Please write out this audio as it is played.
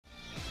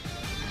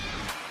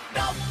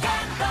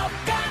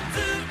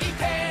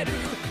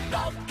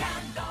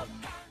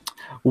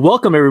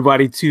Welcome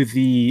everybody to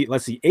the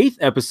 8th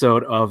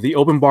episode of the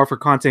Open Bar for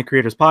Content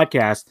Creators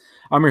podcast.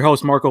 I'm your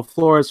host Marco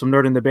Flores from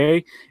Nerd in the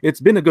Bay. It's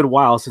been a good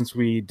while since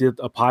we did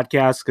a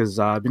podcast because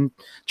I've been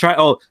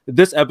trying.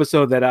 This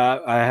episode that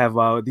I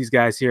have these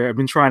guys here, I've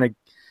been trying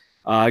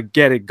to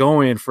get it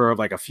going for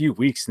like a few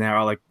weeks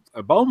now,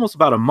 almost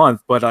about a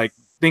month, but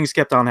things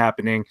kept on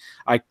happening.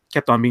 I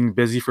kept on being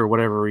busy for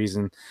whatever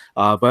reason.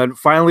 But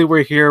finally,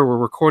 we're here. We're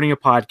recording a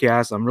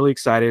podcast. I'm really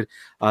excited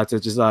to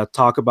just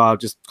talk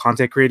about just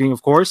content creating,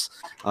 of course.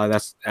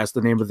 That's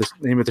the name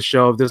of the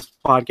show of this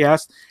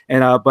podcast.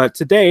 And but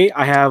today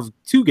I have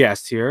two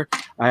guests here.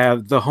 I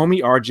have the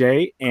homie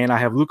RJ and I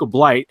have Luca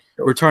Blight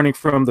returning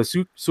from the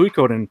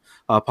Suikoden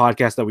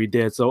podcast that we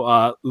did.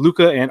 So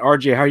Luca and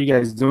RJ, how are you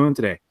guys doing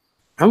today?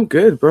 I'm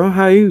good, bro.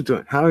 How are you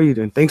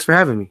doing? Thanks for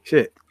having me.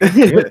 Shit.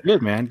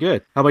 Good, man.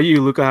 Good. How about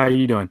you, Luca? How are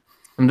you doing?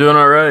 I'm doing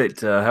all right.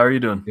 How are you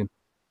doing? Good.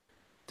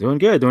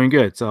 Doing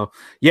good. So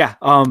yeah.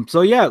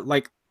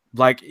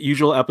 Like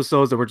usual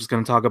episodes that we're just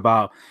going to talk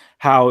about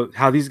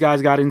how these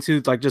guys got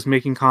into just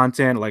making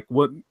content, like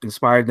what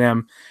inspired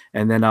them,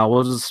 and then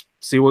we'll just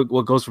see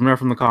what goes from there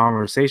from the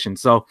conversation.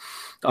 So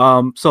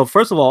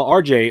first of all,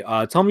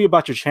 RJ, tell me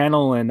about your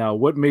channel and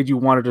what made you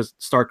want to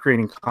start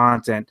creating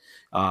content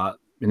right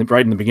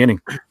in the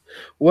beginning.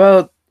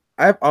 Well,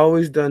 I've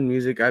always done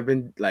music. I've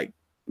been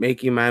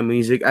making my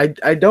music.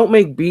 I don't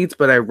make beats,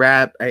 but I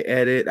rap, I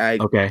edit, I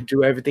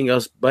do everything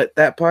else but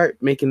that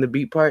part, making the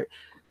beat part,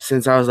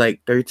 since I was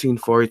 13,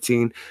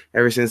 14.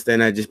 Ever since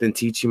then, I've just been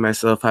teaching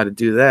myself how to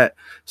do that.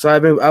 So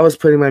I was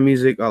putting my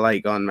music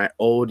on my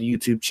old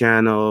YouTube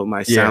channel,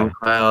 my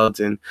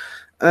SoundClouds, and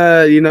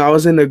I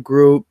was in a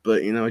group,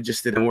 but it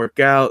just didn't work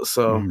out.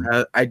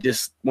 So I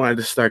just wanted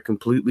to start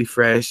completely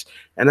fresh.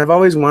 And I've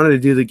always wanted to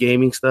do the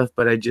gaming stuff,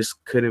 but I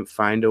just couldn't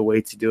find a way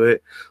to do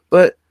it.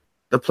 But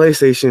the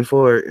PlayStation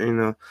 4,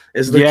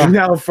 is looking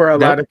out for a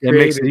lot of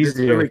creators. It's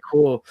really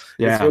cool.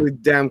 Yeah. It's really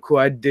damn cool.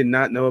 I did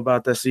not know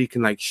about that. So you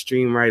can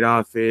stream right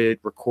off it,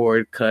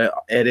 record, cut,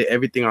 edit,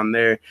 everything on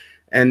there.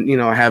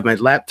 And I have my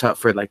laptop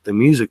for the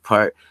music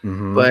part.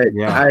 But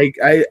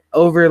I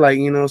over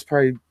it's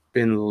probably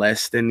been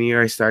less than a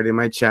year I started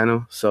my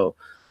channel, so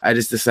I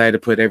just decided to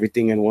put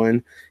everything in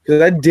one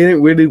because I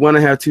didn't really want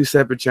to have two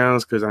separate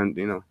channels because I'm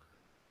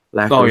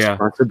lack of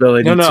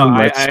responsibility. No, too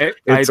much.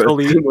 I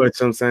totally too much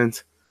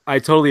sometimes. I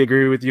totally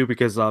agree with you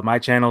because my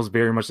channel is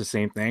very much the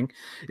same thing.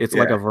 It's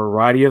like a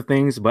variety of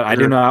things, but I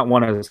do not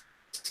want to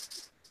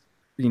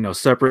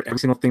separate every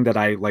single thing that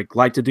I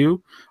like to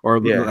do or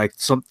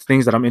some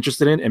things that I'm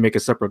interested in and make a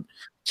separate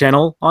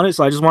channel on it.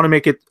 So I just want to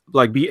make it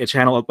be a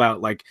channel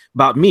about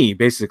me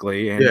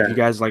basically. And if you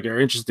guys are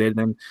interested,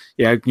 then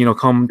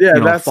come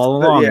follow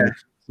along and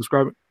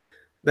subscribe.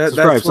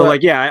 Subscribe. So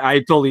I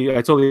totally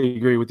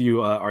agree with you,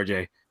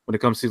 RJ, when it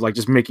comes to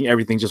just making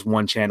everything just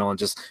one channel and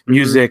just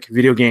music,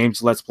 video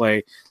games, let's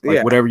play,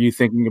 whatever you're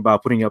thinking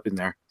about putting up in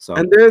there. So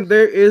and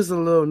there is a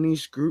little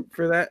niche group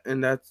for that,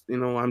 and that's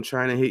I'm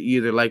trying to hit you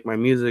either like my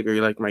music or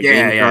you like my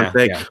game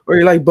content, or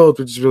you like both,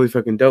 which is really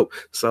fucking dope.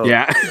 So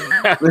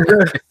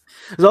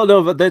So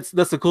no, but that's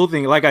the cool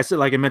thing. Like I said,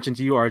 like I mentioned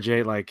to you,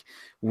 RJ,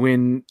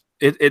 when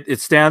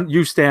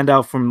you stand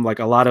out from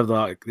a lot of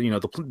the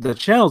the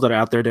channels that are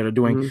out there that are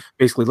doing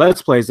basically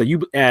let's plays that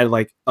you add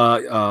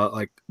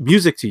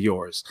music to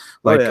yours,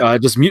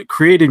 just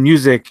creative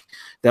music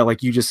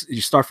that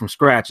you start from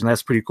scratch, and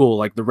that's pretty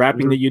cool. The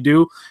rapping that you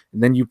do,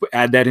 and then you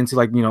add that into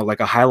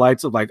a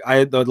highlights of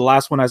the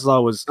last one I saw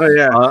was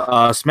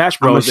Smash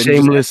Bros. I'm a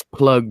shameless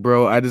plug,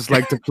 bro. I just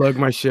like to plug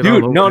my shit.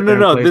 Dude, no.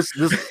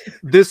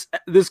 This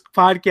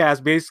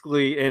podcast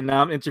basically, and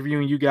I'm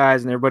interviewing you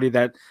guys and everybody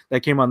that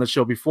came on the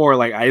show before.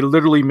 I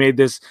literally made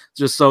this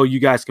just so you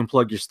guys can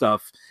plug your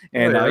stuff,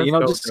 and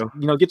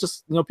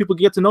people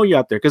get to know you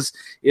out there because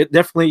it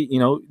definitely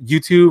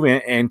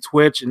YouTube and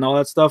Twitch and all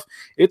that stuff.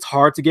 It's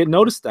hard to get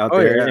noticed out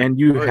there, and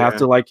you have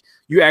to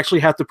you actually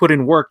have to put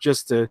in work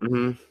just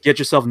to get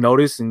yourself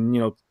noticed,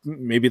 and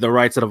maybe the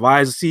right set of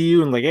eyes see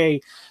you and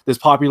hey, this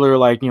popular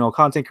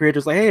content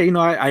creators hey,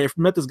 I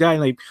met this guy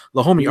the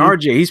homie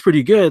RJ, he's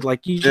pretty good,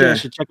 you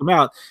should check him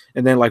out,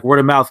 and then word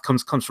of mouth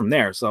comes from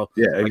there. So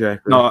exactly.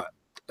 No,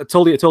 I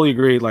totally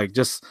agree. You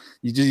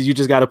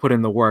just got to put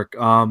in the work.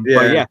 So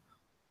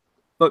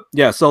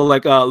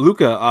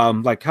Luca, how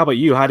about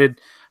you? How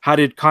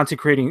did content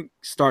creating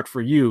start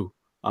for you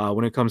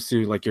when it comes to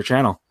your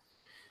channel?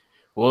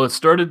 Well, it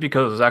started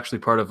because I was actually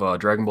part of a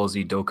Dragon Ball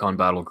Z Dokkan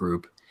Battle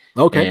group.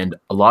 Okay. And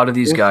a lot of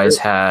these guys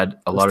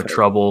had a lot of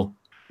trouble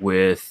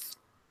with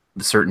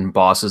the certain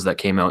bosses that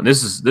came out. And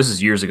this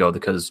is years ago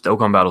because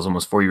Dokkan Battle is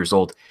almost 4 years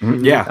old.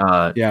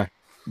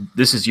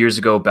 This is years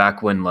ago,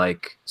 back when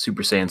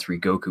Super Saiyan 3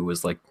 Goku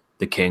was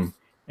the king.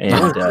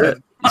 And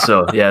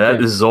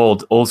this is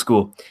old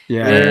school.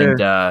 Yeah.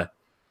 And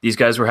these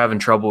guys were having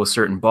trouble with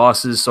certain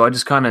bosses, so I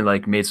just kind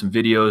of made some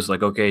videos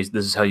okay,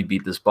 this is how you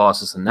beat this boss,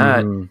 this and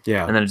that. And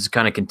then it just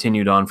kind of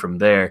continued on from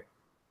there.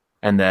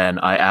 And then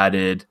I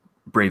added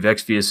Brave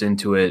Exvius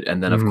into it,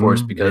 and then of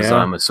course because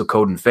I'm a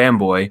Suikoden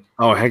fanboy.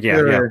 Oh heck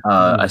yeah!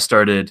 I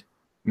started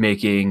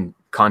making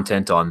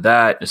content on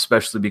that,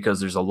 especially because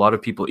there's a lot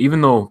of people.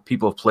 Even though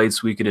people have played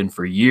Suikoden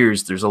for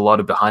years, there's a lot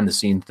of behind the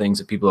scene things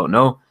that people don't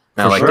know,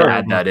 and I like to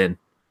add that in.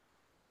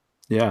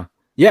 Yeah.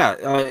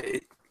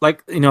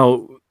 Like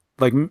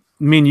like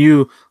me and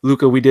you,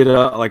 Luca, we did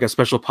a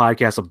special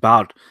podcast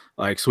about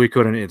like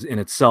Suikoden in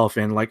itself,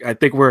 and like I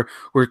think we're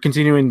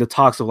continuing the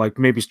talks of like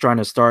maybe trying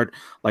to start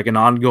like an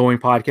ongoing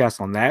podcast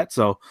on that.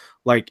 So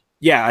like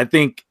I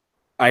think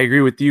I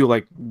agree with you.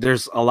 Like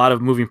there's a lot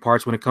of moving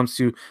parts when it comes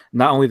to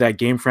not only that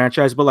game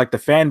franchise, but like the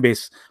fan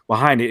base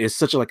behind it is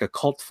such a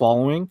cult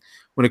following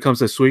when it comes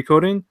to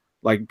Suikoden.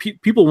 Like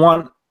people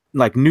want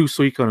like new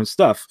Suikoden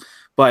stuff.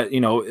 But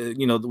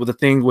with the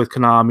thing with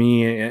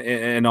Konami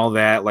and all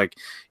that, like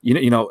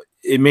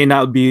it may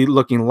not be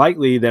looking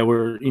likely that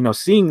we're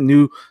seeing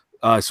new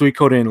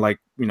Suikoden like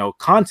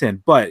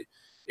content, but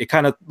it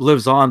kind of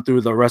lives on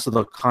through the rest of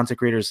the content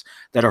creators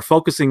that are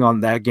focusing on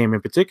that game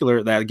in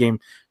particular, that game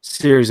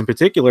series in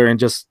particular, and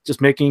just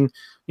making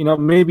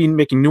maybe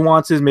making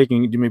nuances,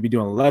 maybe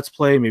doing a let's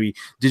play, maybe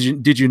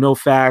did you know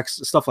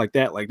facts, stuff like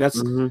that. Like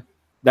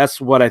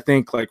that's what I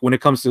think. Like when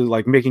it comes to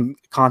like making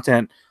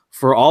content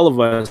for all of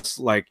us,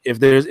 like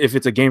if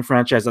it's a game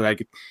franchise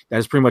that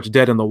is pretty much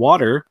dead in the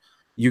water,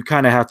 you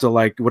kind of have to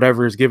like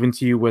whatever is given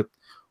to you with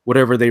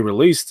whatever they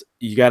released,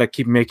 you got to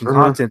keep making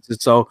content. And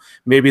so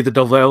maybe the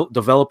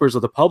developers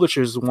or the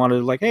publishers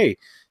wanted like, hey,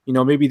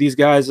 maybe these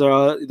guys,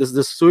 this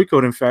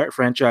Suikoden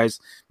franchise,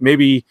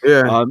 maybe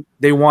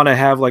they want to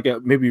have like a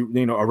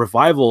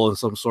revival of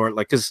some sort.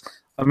 Like, because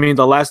I mean,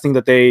 the last thing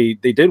that they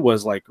did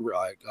was like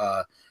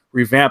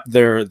revamp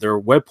their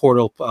web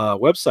portal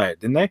website,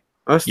 didn't they?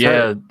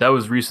 That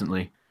was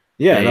recently.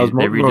 Yeah, they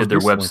redid their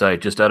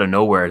website just out of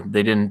nowhere.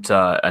 They didn't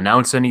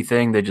announce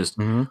anything. They just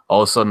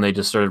all of a sudden they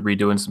just started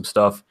redoing some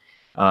stuff.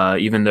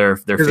 Even their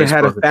Facebook it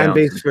had a fan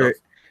base for it.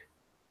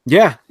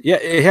 Yeah,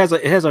 it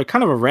has a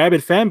kind of a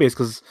rabid fan base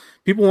because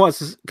people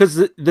want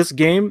because this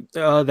game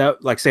that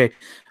like say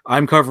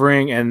I'm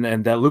covering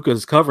and that Luca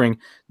is covering,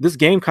 this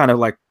game kind of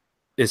like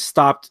is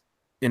stopped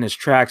in its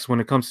tracks when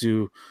it comes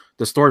to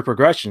the story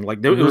progression.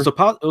 Like it was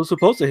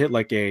supposed to hit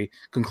like a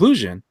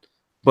conclusion,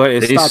 but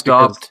it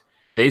stopped.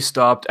 They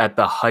stopped at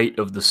the height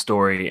of the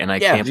story, and I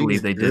can't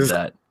believe they did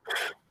that.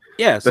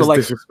 Yeah, so that's like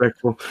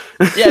disrespectful.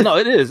 Yeah, no,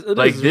 it is. It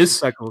like is this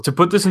to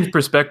put this in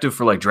perspective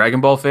for like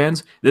Dragon Ball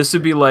fans. This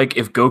would be like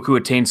if Goku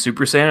attained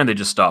Super Saiyan and they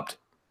just stopped.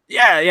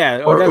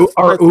 Yeah. Or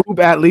Oob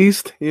at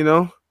least,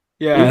 Yeah,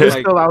 he's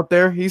still out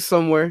there. He's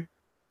somewhere.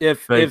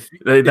 If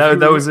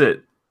that was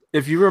it.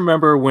 If you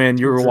remember when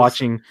you were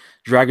watching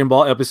Dragon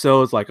Ball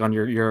episodes, like on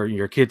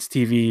your kids'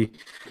 TV,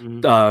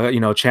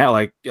 channel,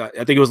 like I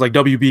think it was like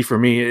WB for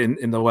me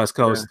in the West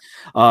Coast.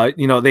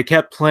 Yeah. They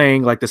kept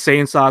playing like the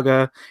Saiyan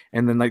saga,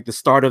 and then like the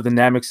start of the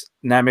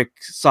Namek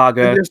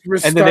saga,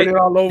 and then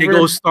they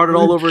go started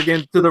all over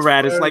again to the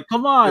Raditz. Like,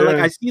 come on! Like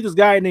I see this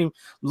guy named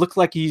looks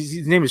like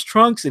his name is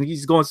Trunks, and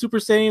he's going Super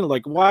Saiyan.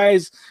 Like, why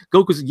is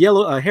Goku's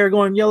hair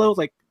going yellow?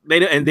 Like. They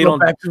don't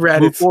back to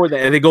move forward,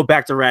 and they go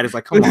back to Raditz.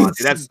 Like, come on,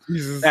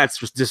 that's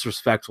just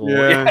disrespectful.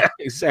 Yeah,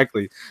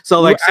 exactly.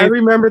 So, like, I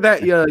remember that.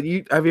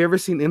 Have you ever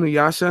seen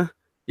Inuyasha?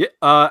 Yeah,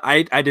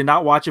 I did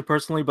not watch it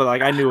personally, but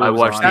like I knew I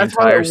watched the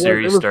entire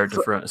series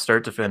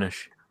start to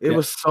finish. It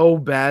was so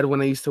bad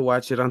when I used to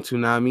watch it on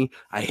Toonami.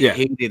 I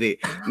hated it.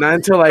 Not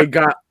until I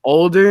got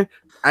older.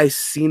 I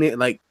seen it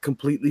like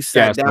completely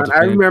sat down. I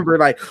remember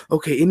like,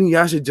 okay,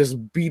 Inuyasha just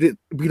beat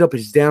up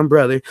his damn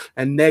brother,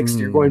 and next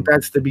you're going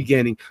back to the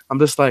beginning. I'm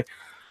just like,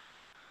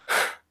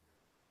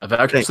 I've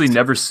actually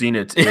never seen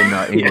it in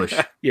English.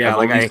 I've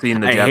only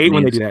seen the Japanese. Hate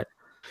when they do that.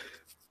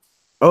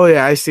 Oh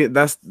yeah, I see it.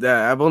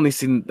 I've only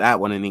seen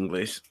that one in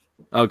English.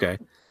 Okay,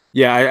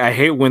 yeah, I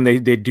hate when they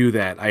do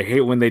that. I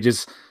hate when they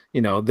just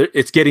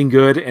it's getting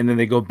good and then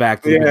they go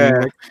back to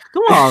like,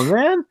 come on,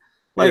 man.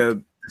 Like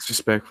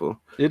disrespectful.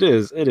 It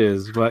is,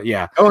 but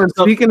yeah. Oh, and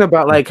speaking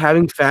about like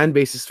having fan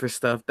bases for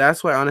stuff,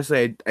 that's why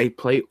honestly I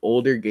play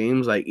older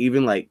games, like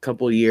even like a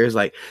couple of years,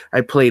 like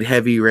I played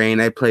Heavy Rain,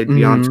 I played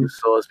Beyond Two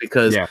Souls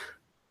because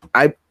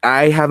I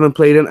haven't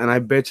played them, and I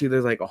bet you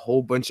there's like a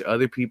whole bunch of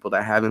other people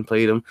that haven't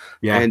played them.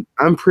 Yeah, and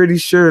I'm pretty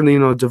sure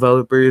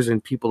developers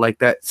and people like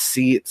that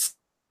see it.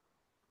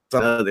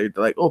 They're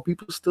like, oh,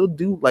 people still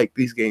do like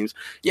these games,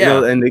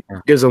 and it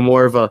gives them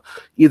more of a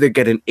either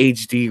get an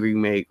HD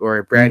remake or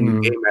a brand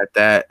new game at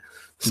that.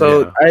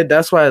 So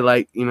that's why I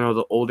like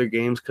the older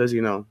games because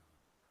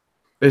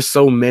there's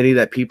so many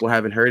that people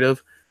haven't heard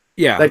of.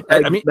 Yeah, like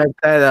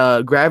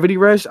that Gravity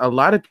Rush, a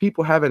lot of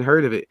people haven't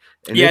heard of it.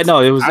 And it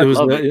was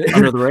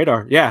under the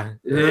radar. Yeah,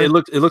 it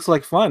looks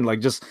like fun.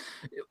 Like just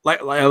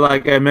like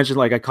I mentioned,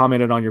 like I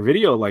commented on your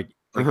video, like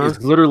it's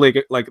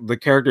literally like the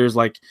characters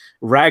like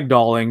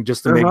ragdolling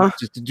just to make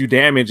just to do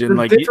damage and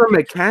like different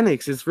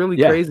mechanics. It's really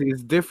crazy.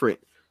 It's different.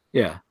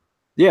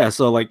 Yeah,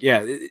 so like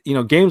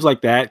games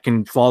like that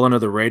can fall under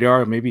the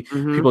radar. Maybe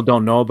people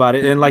don't know about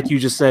it, and like you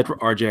just said,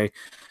 RJ,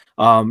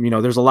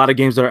 There's a lot of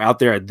games that are out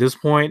there at this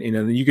point,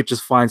 and you could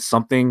just find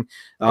something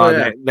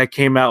that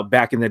came out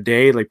back in the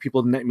day, like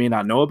people may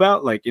not know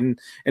about, like, and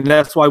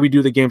that's why we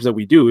do the games that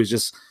we do. Is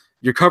just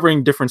you're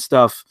covering different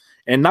stuff,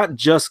 and not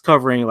just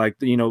covering like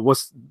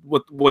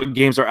what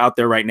games are out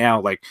there right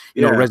now, like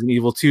Resident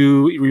Evil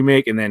 2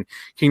 remake, and then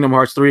Kingdom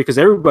Hearts 3, because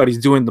everybody's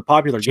doing the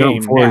popular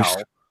game now.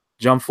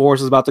 Jump Force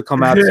is about to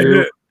come out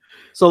too.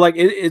 So like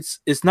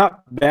it's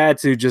not bad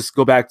to just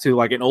go back to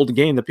like an old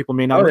game that people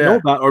may not know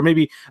about, or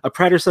maybe a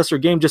predecessor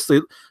game, just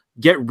to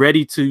get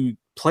ready to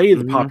play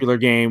the popular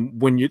game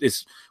when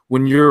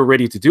you're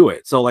ready to do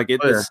it. So like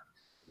it's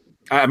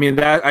I mean,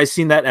 that I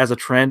seen that as a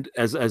trend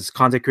as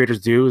content creators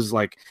do, is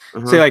like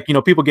say like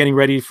people getting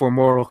ready for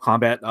Mortal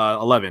Kombat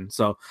 11.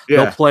 So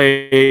they'll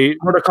play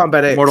Mortal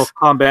Kombat X. Mortal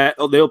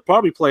Kombat. They'll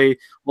probably play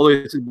all the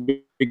way to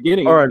the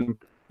beginning.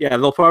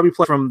 They'll probably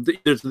play from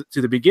to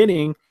the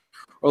beginning,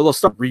 or they'll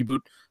start the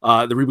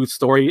reboot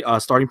story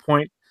starting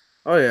point.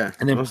 Oh yeah,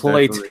 and then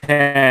play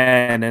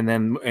 10,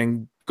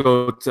 and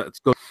go.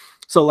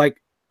 So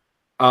like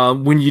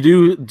when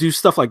you do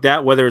stuff like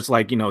that, whether it's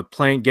like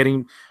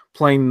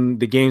playing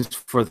the games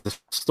for the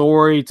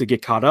story to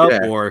get caught up,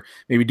 or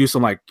maybe do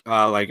some like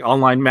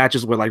online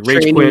matches with like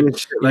rage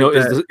quit,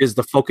 is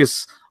the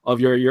focus of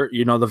your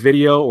the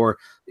video, or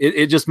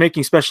it just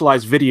making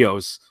specialized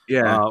videos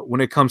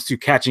when it comes to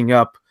catching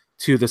up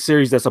to the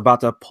series that's about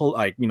to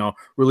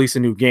release a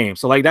new game.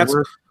 So like that's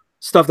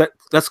stuff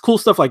that's cool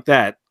stuff like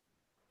that.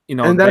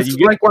 And that's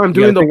like why I'm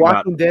doing The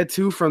Walking Dead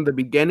 2 from the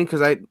beginning,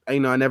 because I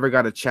never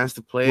got a chance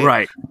to play it.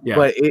 Right. Yeah.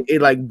 But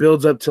it like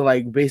builds up to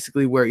like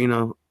basically where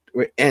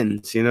where it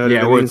ends, what I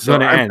mean? It's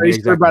gonna end.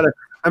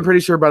 I'm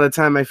pretty sure by the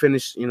time I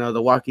finish,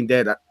 The Walking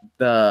Dead,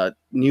 the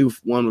new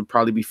one would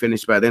probably be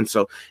finished by then.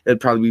 So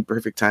it'd probably be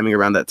perfect timing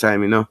around that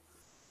time,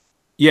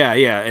 Yeah,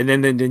 and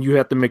then you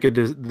have to make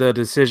the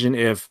decision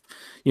if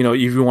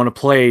you want to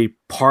play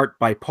part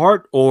by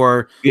part,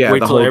 or wait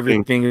till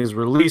everything is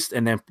released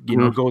and then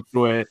go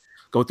through it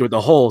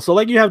the whole. So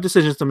like you have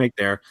decisions to make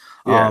there.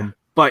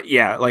 But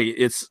yeah, like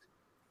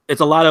it's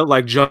a lot of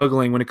like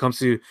juggling when it comes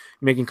to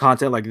making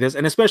content like this,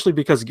 and especially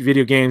because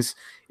video games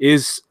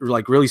is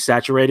like really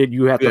saturated.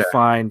 You have to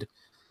find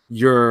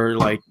your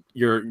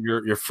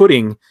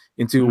footing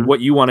into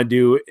what you want to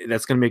do.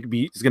 That's going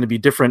to be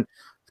different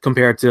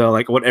compared to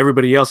like what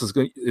everybody else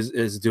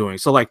is doing.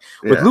 So like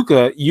with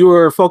Luca, you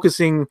are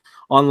focusing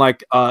on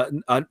like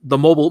the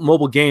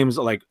mobile games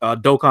like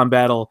Dokkan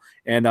Battle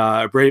and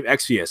Brave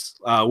Exvius,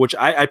 which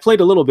I played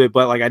a little bit,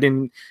 but like I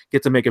didn't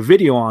get to make a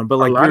video on. But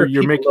like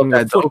you're making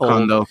a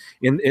foothold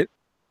in it.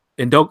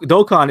 And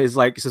Dokkan is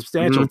like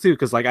substantial too,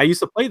 because like I used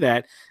to play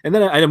that, and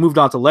then I moved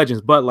on to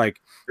Legends. But like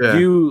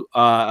you,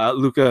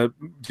 Luca,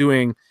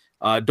 doing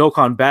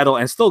Dokkan Battle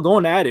and still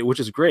going at it, which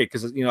is great,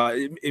 because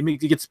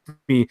it gets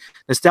me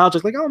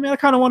nostalgic. Like, oh man, I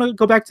kind of want to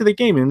go back to the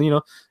game and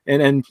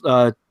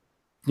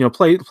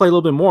play a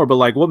little bit more. But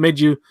like, what made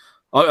you?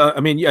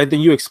 I mean, I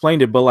think you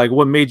explained it, but like,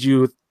 what made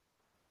you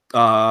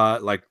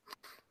like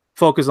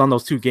focus on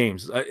those two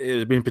games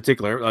in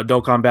particular,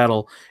 Dokkan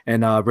Battle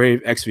and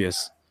Brave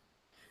Exvius?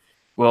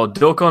 Well,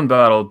 Dokkan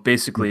Battle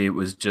basically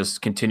was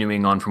just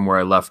continuing on from where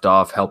I left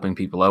off, helping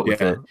people out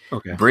with it.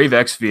 Okay. Brave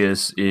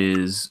Exvius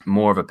is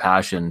more of a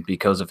passion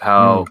because of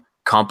how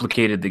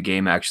complicated the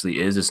game actually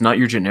is. It's not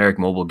your generic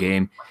mobile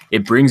game.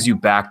 It brings you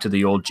back to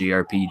the old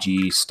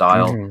JRPG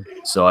style.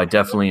 So I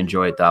definitely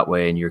enjoy it that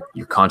way, and you're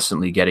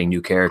constantly getting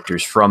new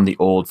characters from the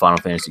old Final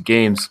Fantasy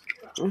games.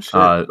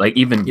 Like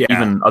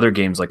even other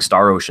games like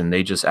Star Ocean,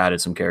 they just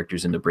added some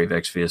characters into Brave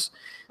Exvius.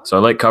 So I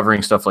like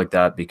covering stuff like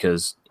that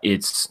because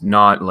it's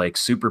not like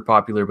super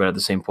popular, but at the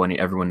same point,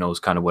 everyone knows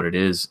kind of what it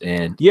is.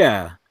 And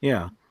and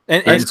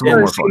it's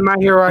more fun. My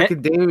Hero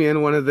Academia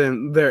in one of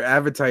their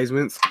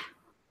advertisements.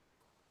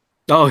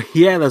 Oh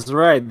yeah, that's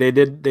right. They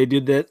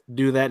do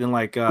that in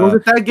like was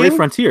it that game? Brave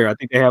Frontier. I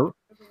think they have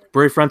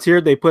Brave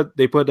Frontier. They put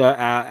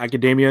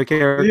Academia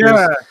characters.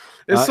 Yeah.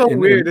 It's so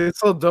weird.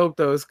 It's so dope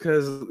though,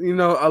 because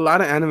a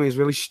lot of anime is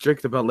really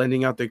strict about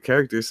lending out their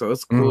characters, so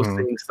it's cool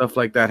seeing stuff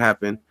like that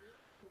happen.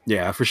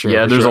 Yeah, for sure.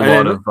 Yeah, there's a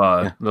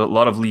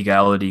lot of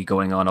legality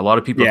going on. A lot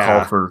of people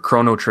call for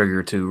Chrono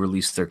Trigger to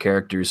release their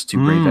characters to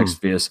Brave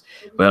Exvius,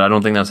 but I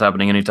don't think that's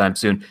happening anytime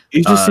soon.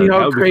 You just see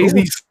how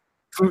crazy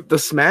the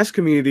Smash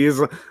community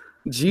is.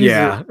 Jesus.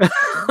 Yeah.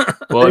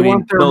 Well, I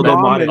mean, a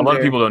lot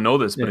of people don't know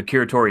this, but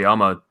Akira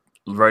Toriyama,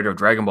 writer of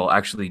Dragon Ball,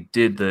 actually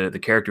did the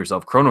characters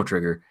of Chrono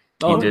Trigger.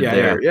 He did all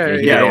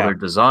their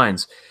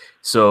designs.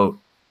 So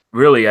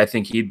really, I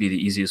think he'd be the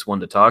easiest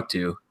one to talk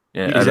to.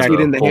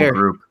 Exactly. In the whole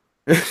group.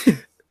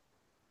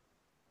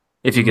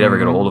 If you could ever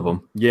get a hold of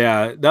him.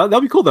 Yeah,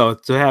 that'd be cool though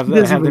to have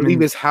them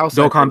in his house,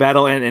 Dokkan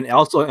Battle and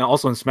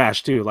also in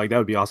Smash too. Like that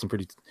would be awesome.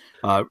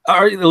 Or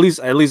at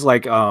least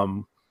like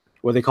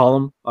what do they call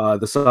them?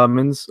 The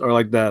summons, or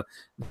like the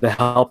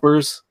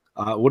helpers.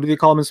 What do they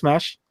call them in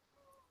Smash?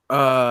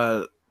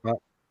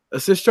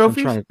 Assist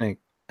trophies. I'm trying to think.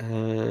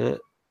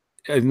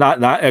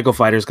 Not Echo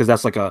Fighters, because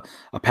that's like a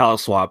palette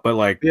swap. But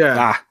like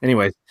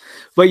anyways,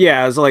 but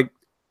yeah, it's like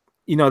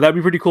that'd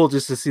be pretty cool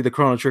just to see the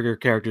Chrono Trigger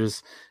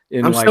characters.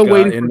 I'm still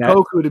waiting for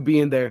Goku to be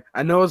in there.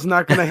 I know it's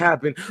not gonna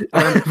happen.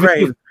 I'm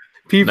praying.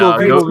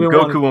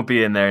 Goku won't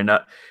be in there.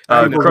 Not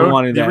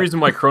the reason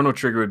why Chrono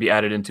Trigger would be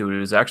added into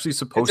it is actually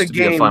supposed to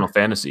be a Final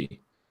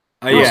Fantasy.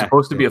 It was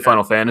supposed to be a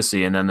Final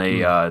Fantasy, and then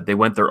they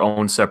went their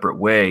own separate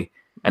way,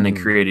 and then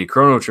created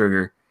Chrono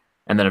Trigger,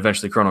 and then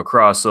eventually Chrono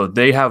Cross. So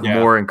they have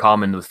more in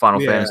common with Final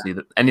Fantasy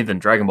than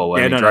Dragon Ball.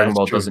 Dragon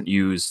Ball doesn't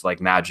use like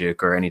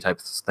magic or any type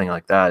of thing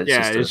like that.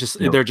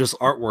 They're just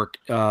artwork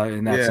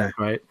in that sense,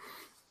 right?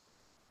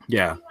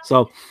 Yeah.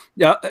 So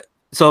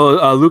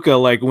Luca,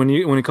 like when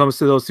it comes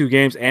to those two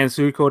games and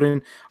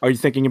Suikoden, are you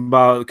thinking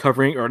about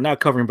covering or not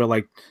covering, but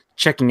like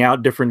checking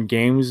out different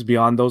games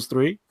beyond those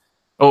three?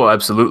 Oh,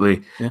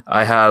 absolutely. Yeah.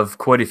 I have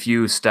quite a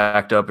few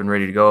stacked up and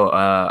ready to go.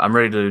 I'm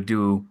ready to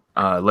do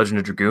Legend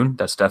of Dragoon.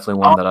 That's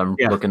definitely one that I'm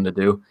looking to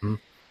do. Mm-hmm.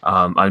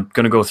 I'm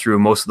going to go through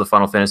most of the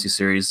Final Fantasy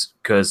series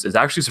because it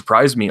actually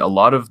surprised me. A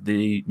lot of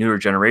the newer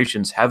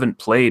generations haven't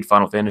played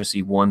Final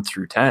Fantasy 1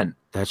 through 10.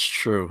 That's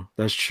true.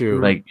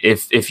 Like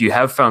if you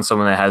have found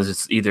someone that has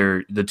it's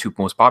either the two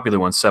most popular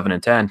ones, 7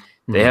 and 10,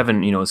 they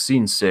haven't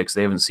seen 6,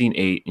 they haven't seen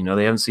 8,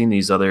 they haven't seen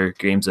these other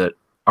games that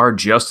are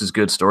just as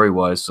good story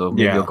wise. So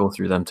maybe I'll go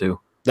through them too.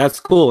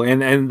 That's cool,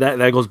 and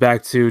that goes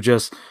back to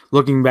just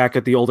looking back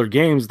at the older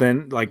games.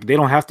 Then like they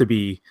don't have to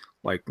be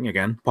like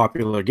again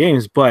popular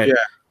games, but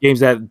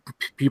games that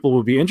people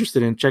would be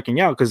interested in checking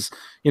out because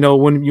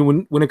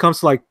when it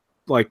comes to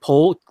like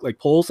polls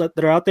that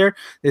are out there,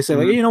 they say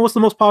like what's the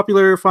most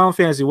popular Final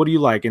Fantasy, what do you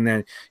like, and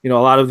then a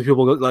lot of the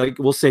people like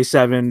will say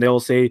 7,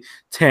 they'll say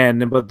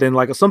 10, but then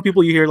like some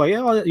people you hear like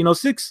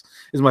 6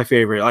 is my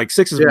favorite, like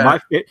 6 is my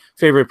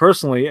favorite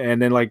personally,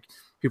 and then like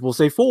people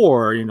say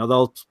 4,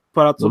 they'll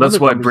put out. Well, that's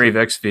why Brave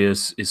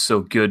Exvius is so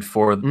good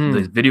for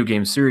the video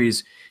game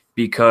series,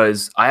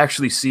 because I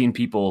actually seen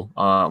people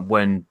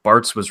when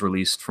Bartz was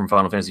released from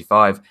Final Fantasy V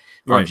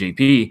on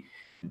JP,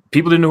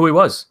 people didn't know who he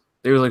was.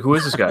 They were like, "Who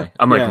is this guy?"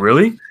 I'm like,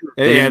 "Really?"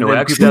 They didn't know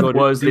what Exdeath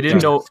was. They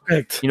didn't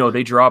know.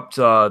 They dropped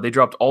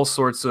all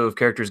sorts of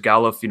characters.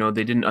 Galuf.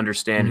 They didn't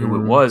understand who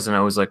it was, and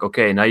I was like,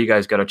 "Okay, now you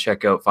guys got to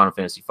check out Final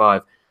Fantasy V."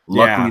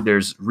 Luckily,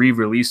 there's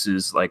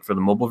re-releases like for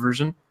the mobile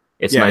version.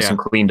 It's nice and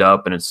cleaned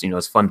up, and it's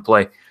it's fun to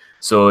play.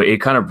 So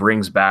it kind of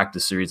brings back the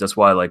series. That's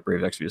why I like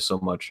Brave Exvius so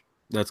much.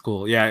 That's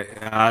cool.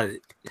 Yeah,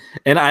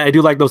 and I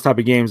do like those type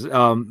of games. They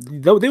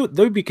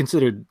would be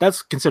considered.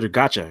 That's considered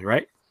gacha,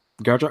 right?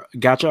 Gacha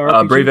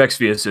RPG? Brave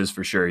Exvius is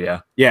for sure.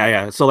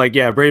 Yeah. So like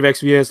Brave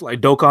Exvius, like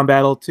Dokkan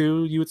Battle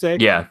 2, you would say?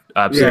 Yeah,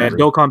 absolutely.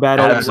 Yeah, Dokkan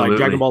Battle, like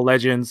Dragon Ball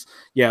Legends.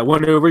 Yeah,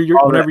 whenever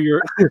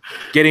you're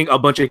getting a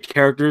bunch of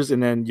characters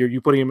and then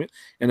you're putting them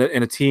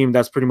in a team,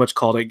 that's pretty much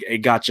called a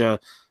gacha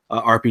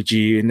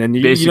RPG. And then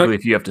basically,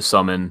 if you have to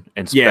summon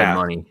and spend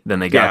money, then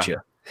they got you.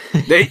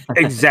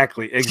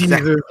 Exactly.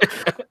 Exactly.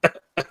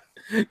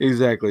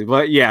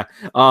 But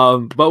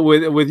but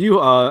with you,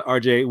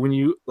 RJ, when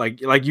you like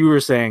you were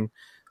saying,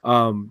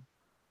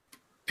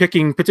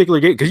 picking particular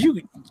game, because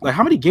you like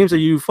how many games are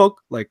you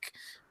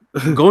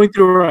going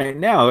through right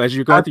now as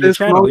you're going through your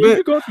channel?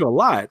 You're going through a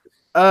lot.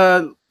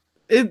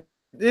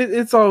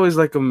 It's always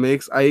like a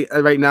mix. I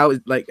right now,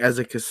 like as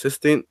a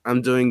consistent,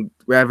 I'm doing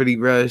Gravity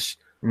Rush,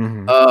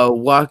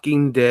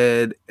 Walking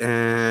Dead,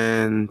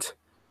 and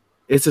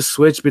it's a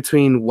switch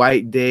between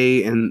White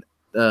Day and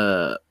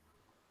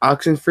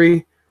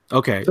Oxenfree.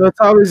 Okay. So it's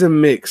always a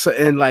mix.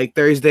 And like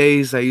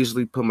Thursdays, I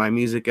usually put my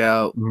music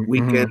out.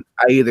 Weekend,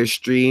 I either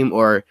stream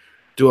or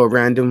do a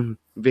random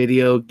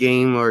video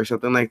game or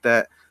something like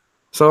that.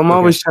 So I'm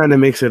always trying to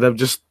mix it up,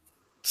 just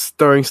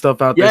throwing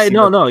stuff out there.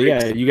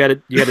 Yeah, you gotta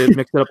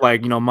mix it up.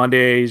 Like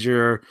Mondays,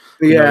 your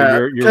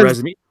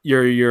Resident,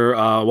 your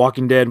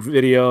Walking Dead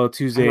video.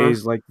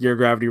 Tuesdays, like your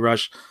Gravity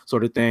Rush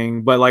sort of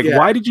thing. But like,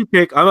 why did you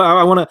pick?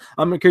 I'm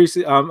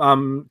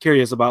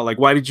curious about like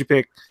why did you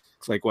pick?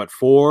 It's like what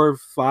 4 or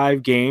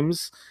 5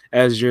 games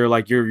as you're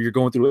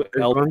going through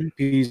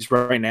LPs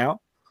right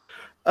now.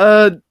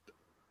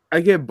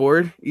 I get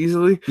bored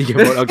easily. You get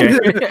bored, okay.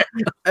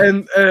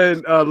 and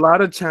a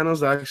lot of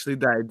channels actually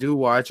that I do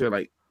watch are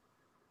like,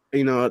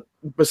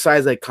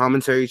 besides like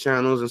commentary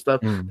channels and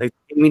stuff, like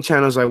gaming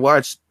channels I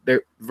watch,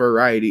 their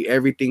variety,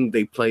 everything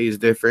they play is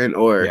different,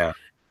 or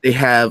they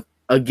have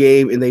a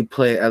game and they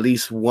play it at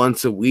least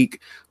once a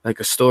week, like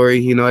a story,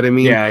 you know what I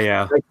mean?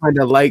 Yeah. I kind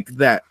of like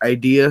that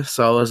idea,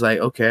 so I was like,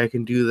 okay, I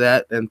can do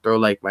that and throw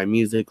like my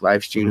music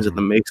live streams in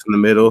the mix in the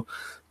middle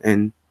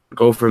and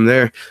go from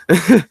there.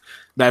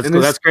 That's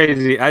cool. That's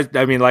crazy.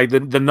 I mean, like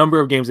the number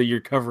of games that you're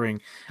covering,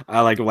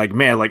 I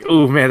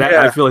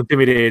feel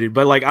intimidated.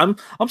 But like I'm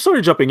sort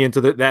of jumping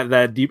into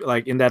that deep,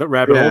 like in that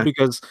rabbit hole,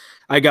 because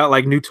I got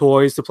like new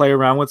toys to play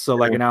around with. So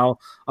like now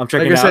I'm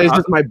checking out. It's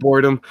just my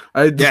boredom.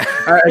 I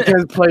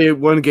can't play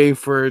one game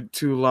for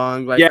too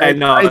long. Like I like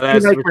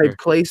my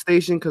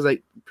PlayStation, because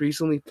like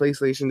recently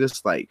PlayStation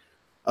just like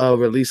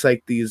released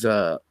like these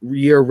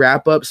year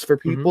wrap ups for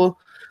people.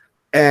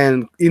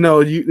 And you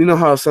know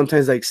how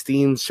sometimes like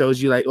Steam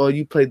shows you like, oh,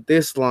 you played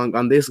this long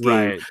on this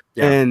game,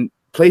 and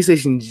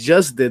PlayStation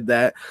just did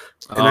that,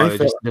 and I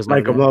felt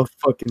like a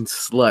motherfucking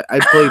slut. I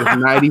played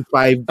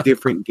 95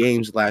 different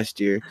games last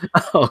year.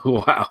 Oh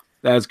wow,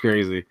 that's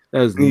crazy.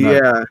 That's nuts.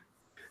 Yeah,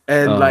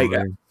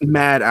 and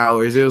mad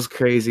hours. It was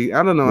crazy.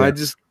 I don't know. I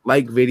just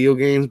like video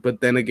games, but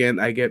then again,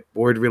 I get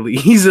bored really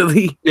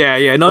easily.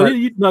 Yeah. No,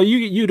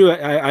 you do.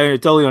 I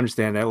totally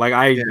understand that. Like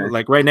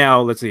like right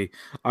now. Let's see.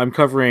 I'm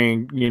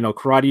covering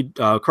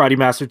Karate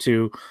Master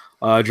 2.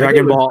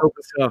 Dragon Ball.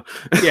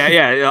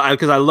 Yeah,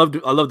 because I love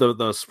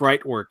the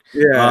sprite work.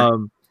 Yeah.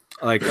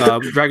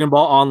 Dragon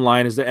Ball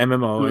Online is the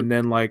MMO, and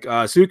then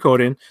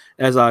Suikoden,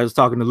 as I was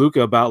talking to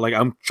Luca about,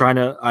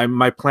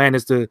 my plan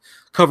is to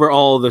cover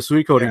all the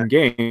Suikoden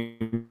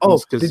games.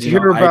 Oh, did you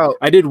hear about?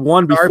 I did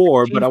one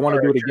before, but I want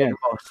to do it again.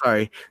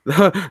 Sorry,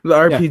 the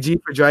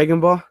RPG for Dragon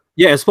Ball.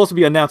 Yeah, it's supposed to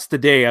be announced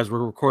today as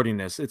we're recording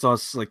this. It's on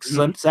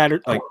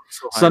Saturday,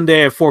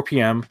 Sunday at 4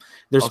 p.m.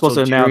 They're supposed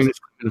to announce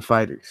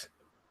Fighters.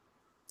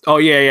 Oh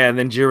yeah, and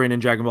then Jiren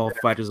and Dragon Ball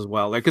Fighters as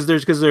well. Because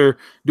they're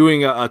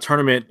doing a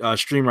tournament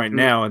stream right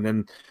now, and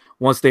then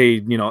once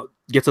they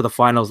get to the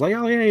finals, this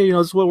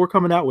is what we're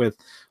coming out with.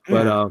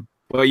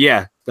 But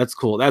yeah, that's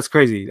cool. That's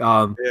crazy.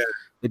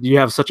 You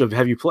have such a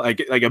heavy play,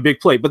 like a big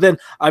plate. But then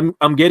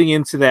I'm getting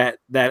into that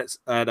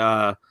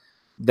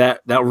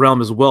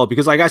realm as well,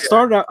 because I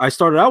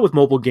started out with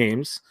mobile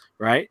games,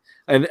 right?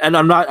 And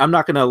I'm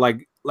not gonna let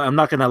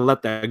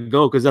that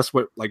go, because that's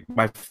what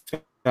my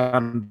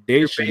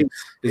foundation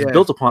is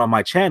built upon on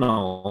my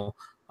channel.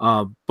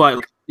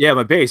 But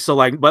my base. So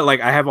I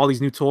have all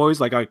these new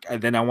toys.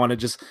 And then I want to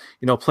just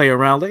play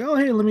around.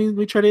 Let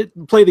me try to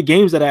play the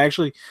games that I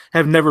actually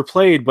have never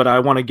played, but I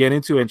want to get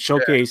into and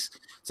showcase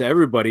to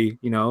everybody.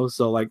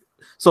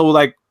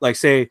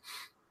 Say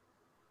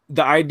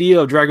the idea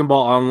of Dragon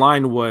Ball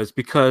Online was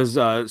because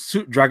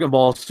Dragon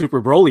Ball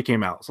Super Broly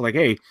came out. So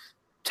hey,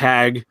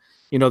 tag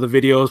the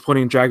videos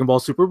putting Dragon Ball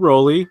Super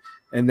Broly.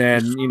 And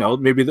then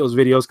maybe those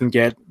videos can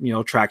get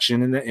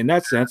traction in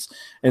that sense.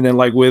 And then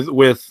with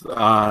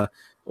Luca,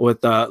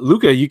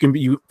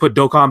 you put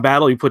Dokkan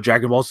Battle, you put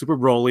Dragon Ball Super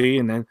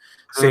Broly, and then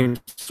same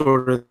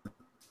sort of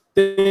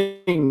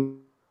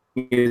thing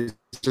is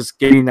just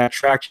getting that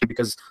traction,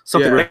 because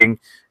something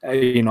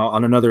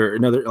on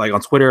another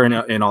on Twitter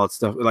and all that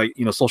stuff,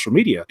 social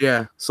media.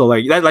 Yeah. So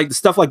that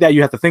stuff like that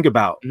you have to think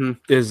about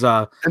is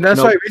and that's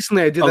why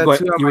recently I did that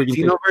too on my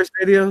Xenoverse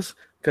videos,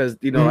 because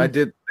I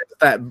did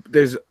that.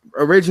 There's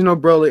original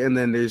Broly, and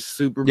then there's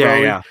Super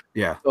Broly.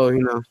 Yeah.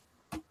 So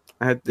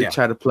I had to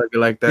try to plug it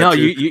like that. No,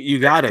 too. you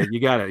got it.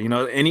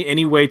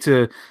 Any way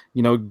to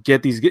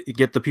get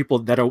the people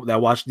that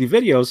watch the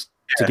videos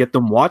to get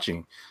them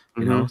watching.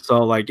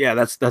 So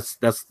that's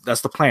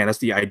the plan. That's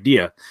the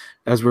idea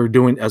as we're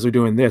doing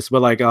this.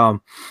 But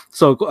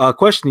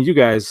question to you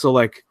guys.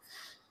 So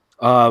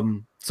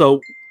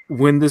so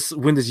when this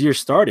year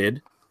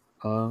started,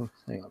 hang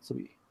on,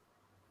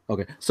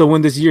 okay. So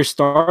when this year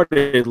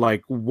started,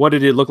 what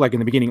did it look like in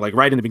the beginning?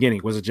 Right in the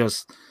beginning, was it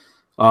just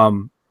say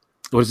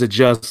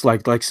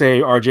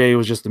RJ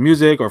was just the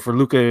music, or for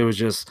Luca it was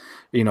just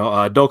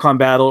Dokkan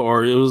Battle,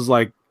 or it was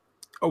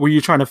were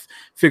you trying to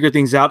figure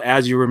things out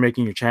as you were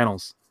making your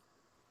channels?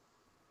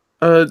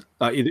 Go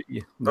ahead.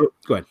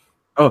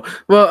 Oh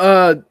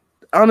well,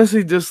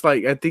 honestly, just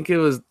I think I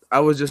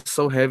was just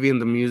so heavy in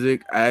the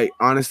music. I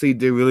honestly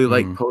didn't really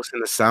like posting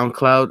to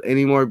SoundCloud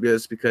anymore,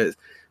 just because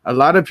a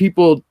lot of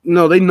people,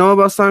 they know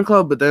about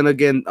SoundCloud, but then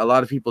again, a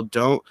lot of people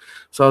don't.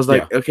 So I was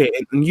like, okay,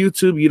 in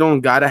YouTube, you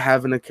don't gotta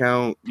have an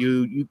account.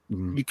 You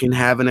can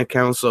have an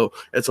account, so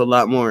it's a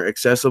lot more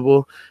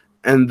accessible.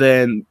 And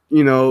then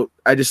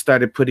I just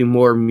started putting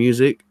more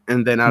music,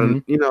 and then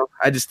I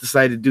just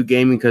decided to do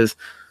gaming because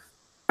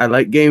I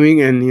like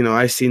gaming, and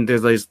I seen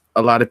there's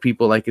a lot of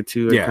people like it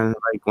too. I kind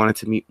of wanted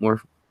to meet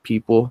more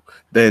people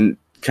than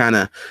kind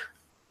of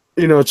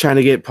trying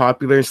to get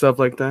popular and stuff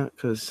like that,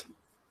 because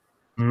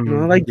I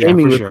like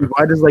gaming with people.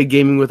 I just like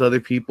gaming with other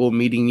people,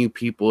 meeting new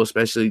people,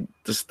 especially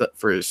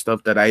for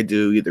stuff that I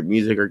do, either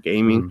music or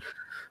gaming.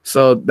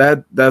 So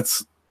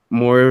that's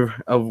more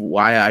of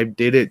why I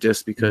did it,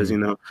 just because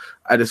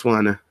I just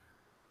want to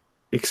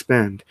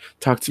expand,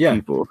 talk to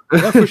people.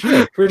 Yeah,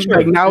 for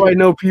sure. Now I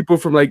know people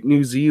from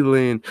New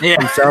Zealand,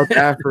 from South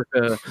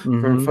Africa,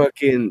 from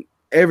fucking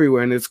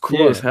everywhere, and it's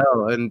cool as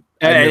hell. And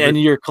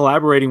you're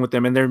collaborating with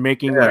them, and they're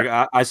making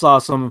I saw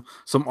some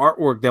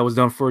artwork that was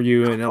done for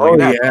you, and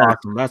that's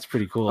awesome. That's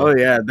pretty cool. Oh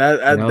yeah,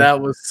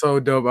 that was so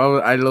dope.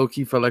 I low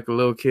key felt like a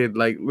little kid.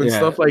 When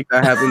stuff like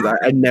that happens,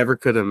 I never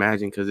could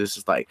imagine, because it's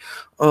just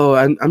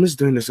I'm just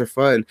doing this for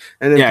fun.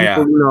 And then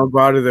people go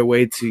out of their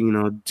way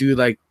to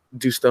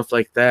do stuff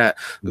like that.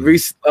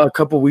 A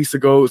couple weeks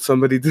ago,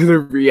 somebody did a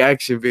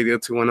reaction video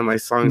to one of my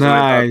songs.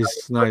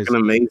 Nice.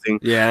 Amazing.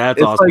 Yeah,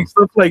 that's awesome.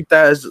 Stuff like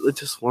that. It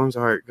just warms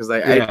my heart, because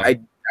I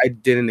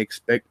didn't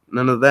expect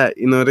none of that.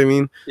 You know what I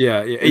mean?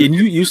 Yeah. And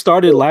you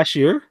started last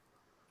year?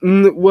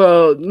 Probably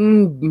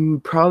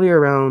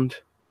around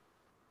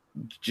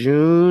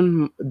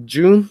June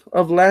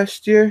of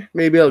last year,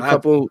 maybe a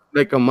couple,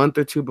 a month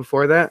or two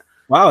before that.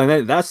 Wow,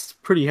 and that's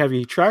pretty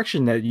heavy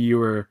traction that you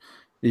were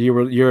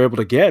you're able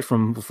to get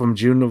from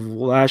June of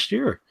last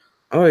year.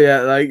 Oh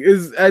yeah, like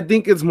I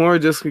think it's more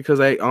just because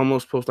I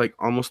almost post like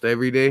almost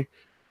every day,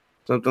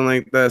 something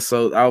like that.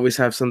 So I always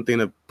have something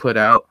to put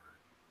out.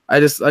 I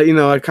just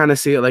I kind of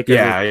see it like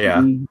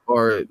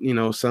or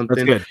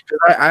something. That's good.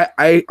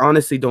 I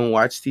honestly don't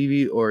watch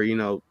TV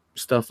or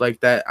stuff like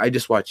that. I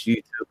just watch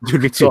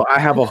YouTube. So I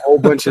have a whole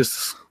bunch of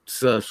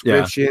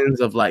subscriptions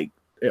of like,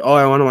 oh,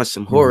 I want to watch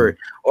some horror,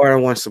 or I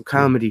want some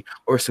comedy,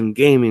 or some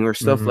gaming, or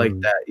stuff like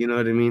that. You know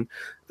what I mean?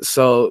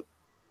 So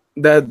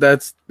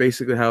that's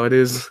basically how it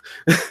is.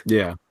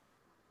 Yeah.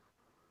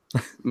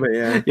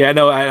 But yeah,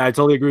 no, I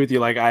totally agree with you.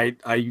 Like I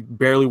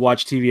barely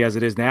watch TV as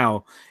it is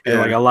now.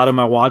 Yeah. Like a lot of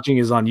my watching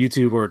is on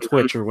YouTube or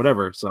Twitch or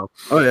whatever. So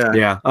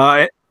yeah.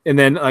 And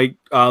then like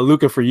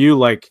Luca, for you,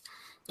 like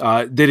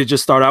did it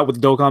just start out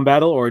with Dokkan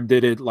Battle, or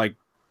did it like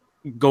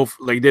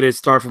did it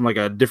start from like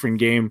a different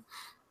game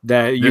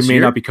that you may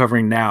not be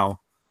covering now?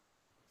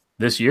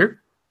 This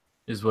year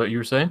is what you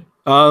were saying?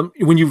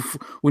 When you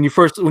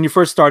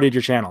first started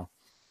your channel.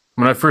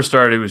 When I first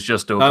started, it was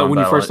just Dokkan Battle. When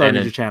you first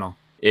started your channel.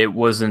 It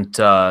wasn't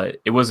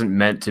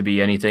meant to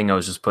be anything. I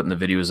was just putting the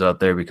videos out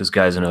there because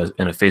guys in a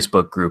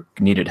Facebook group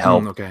needed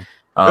help. Okay.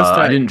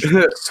 I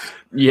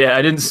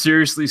didn't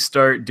seriously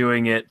start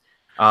doing it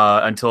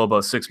until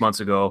about 6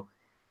 months ago,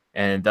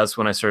 and that's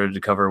when I started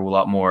to cover a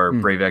lot more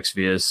Brave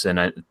Exvius,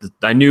 and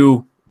I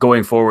knew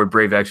going forward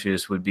Brave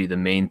Exvius would be the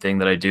main thing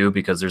that I do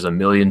because there's a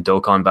million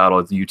Dokkan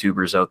Battle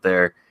YouTubers out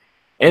there,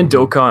 and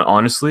Dokkan,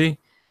 honestly,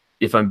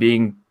 if I'm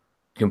being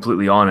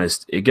completely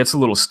honest, it gets a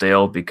little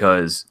stale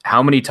because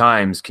how many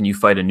times can you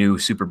fight a new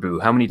Super Boo?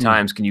 How many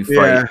times can you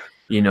fight,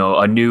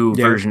 a new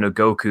version of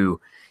Goku?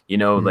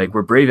 Like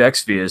where Brave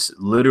Exvius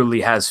literally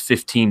has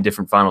 15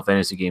 different Final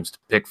Fantasy games to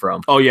pick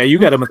from. Oh yeah, you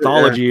got a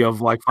mythology of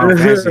like Final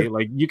Fantasy.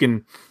 Like you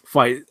can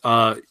fight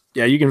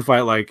you can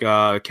fight like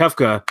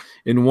Kefka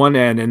in one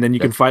end, and then you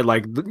can fight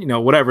like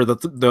whatever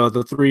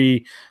the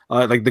three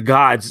like the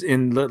gods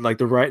in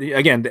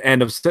the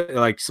end of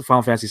like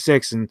Final Fantasy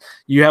 6, and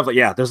you have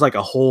there's like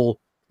a whole.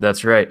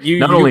 That's right.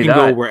 You can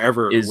go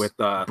wherever with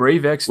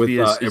Brave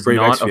Exvius is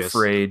not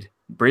afraid.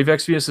 Brave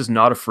Exvius is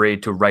not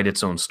afraid to write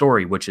its own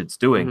story, which it's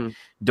doing.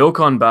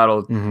 Dokkan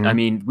Battle. I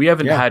mean, we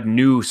haven't had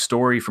new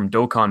story from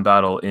Dokkan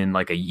Battle in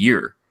like a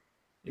year.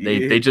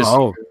 They're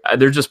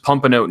just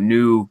pumping out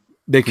new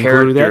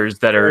characters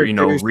that are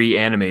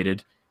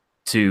reanimated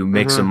to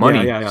make some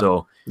money.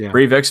 So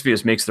Brave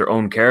Exvius makes their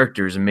own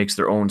characters and makes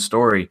their own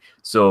story,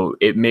 so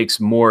it makes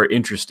more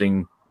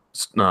interesting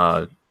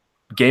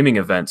gaming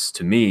events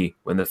to me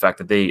when the fact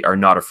that they are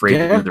not afraid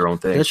to do their own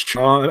thing. That's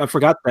true. I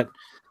forgot that.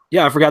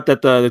 Yeah, I forgot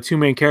that the two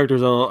main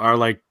characters are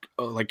like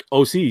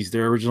OCs,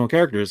 their original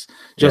characters,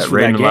 just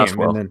for that game.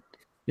 And then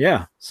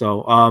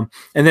so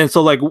and then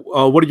so like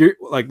what are your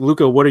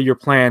Luca? What are your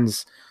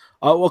plans?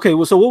 Okay,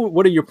 well, so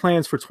what are your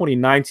plans for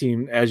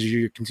 2019 as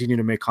you continue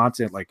to make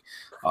content? Like,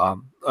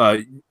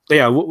 what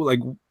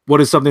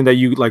is something that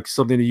you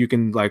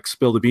can like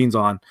spill the beans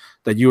on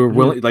that you are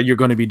willing, like you're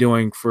going to be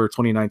doing for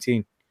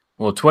 2019?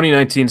 Well,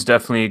 2019 is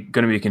definitely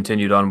going to be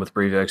continued on with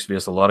Brave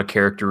Exvius. A lot of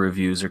character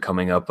reviews are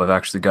coming up. I've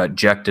actually got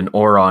Jecht and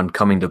Oron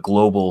coming to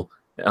global.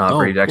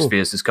 Brave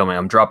Exvius is coming.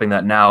 I'm dropping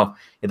that now.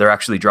 They're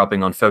actually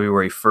dropping on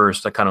February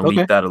 1st. I kind of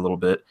leaked that a little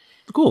bit.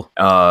 Cool.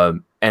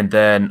 And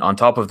then on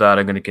top of that,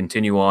 I'm going to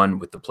continue on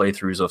with the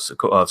playthroughs of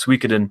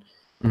Suikoden.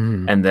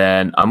 And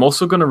then I'm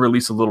also going to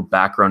release a little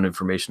background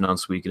information on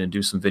Suikoden and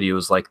do some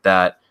videos like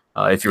that.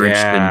 If you're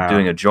interested in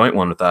doing a joint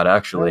one with that,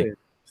 actually.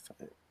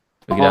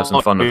 We could have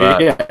some fun with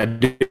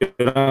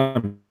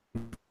that.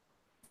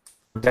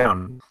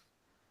 Down.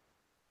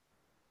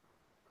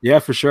 Yeah,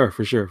 for sure.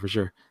 Okay,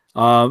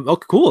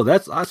 cool.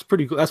 That's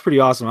pretty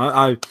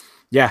awesome.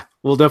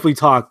 We'll definitely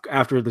talk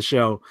after the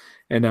show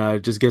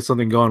and just get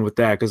something going with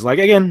that. Because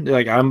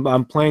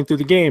I'm playing through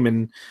the game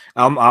and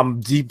I'm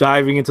deep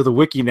diving into the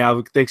wiki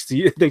now. Thanks to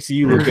you,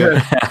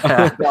 Luca.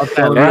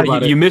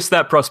 You missed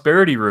that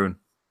prosperity rune.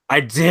 I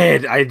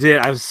did.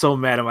 I'm so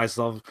mad at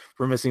myself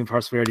for missing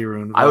prosperity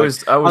rune. I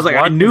was like,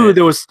 I knew I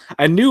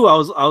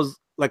was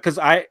like, because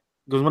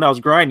when I was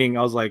grinding,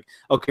 I was like,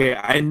 okay,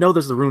 I know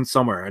there's a rune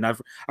somewhere, and I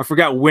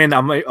forgot when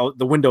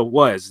the window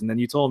was, and then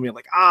you told me, I'm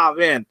like,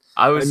 man.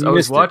 I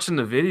was watching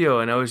the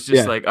video, and I was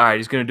just like, all right,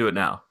 he's gonna do it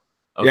now.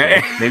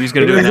 Okay, maybe he's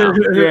gonna do it now.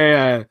 Maybe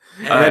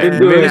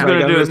he's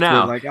gonna do it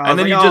now. And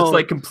then you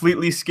just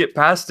completely skipped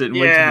past it and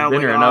went to the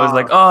dinner, and I was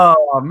like,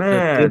 oh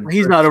man,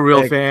 he's not a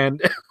real fan.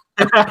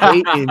 But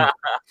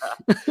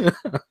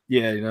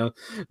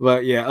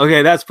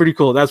okay, that's pretty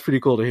cool. That's pretty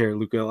cool to hear,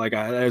 Luca.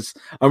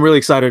 I'm really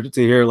excited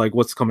to hear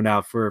what's coming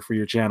out for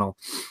your channel.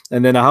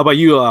 And then how about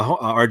you,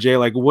 RJ?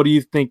 Like, what do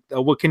you think?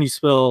 What can you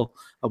spill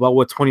about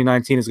what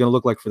 2019 is going to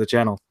look like for the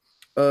channel?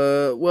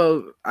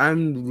 Well,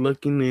 I'm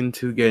looking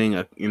into getting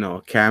a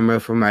camera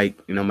for my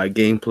my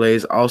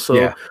gameplays,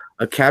 also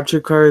a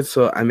capture card,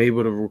 so I'm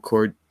able to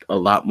record a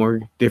lot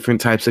more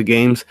different types of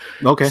games.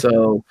 Okay,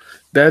 so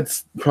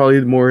that's probably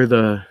more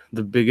the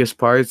biggest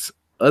parts.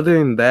 Other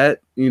than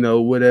that,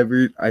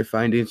 whatever I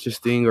find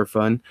interesting or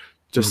fun,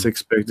 just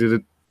expected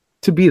it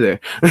to be there.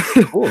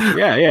 Cool.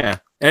 Yeah.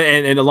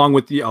 and along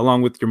with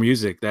your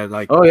music, that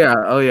like. Oh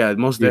yeah,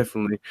 most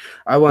definitely.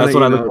 I want. That's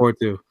what I look forward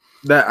to.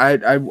 That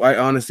I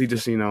honestly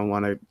just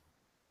want to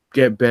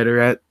get better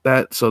at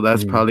that. So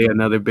that's probably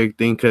another big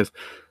thing, because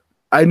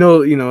I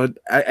know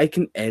I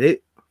can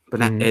edit, but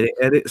not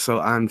edit. So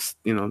I'm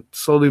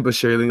slowly but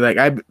surely, like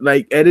I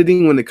like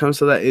editing. When it comes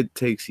to that, it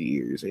takes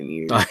years and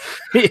years.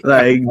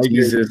 Like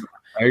Jesus,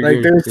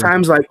 like there's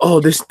times like, oh,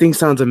 this thing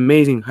sounds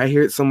amazing. I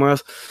hear it somewhere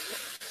else,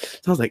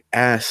 sounds like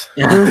ass.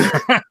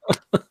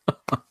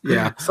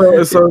 Yeah. So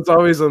it's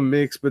always a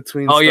mix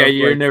between. Oh yeah,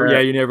 you're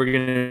never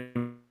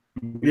gonna.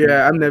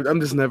 Yeah,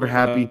 I'm just never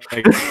happy.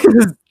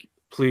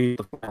 Please,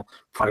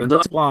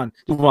 move on.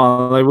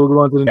 Like we'll go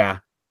on to the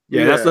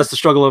that's the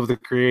struggle of the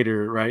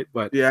creator, right?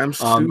 But yeah, I'm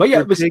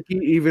super picky.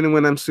 Even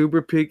when I'm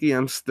super picky,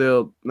 I'm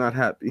still not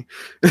happy.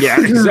 Yeah,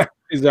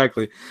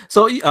 exactly.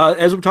 So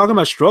as we're talking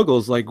about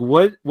struggles, like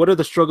what are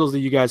the struggles that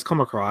you guys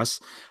come across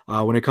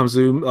when it comes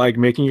to like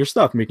making your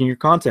stuff, making your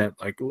content?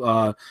 Like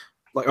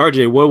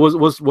RJ,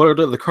 what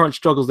are the current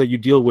struggles that you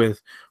deal with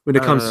when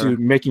it comes to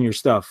making your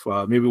stuff?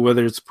 Maybe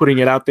whether it's putting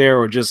it out there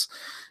or just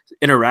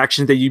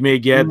interactions that you may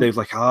get. They're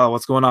like, oh,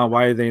 what's going on?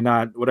 Why are they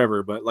not?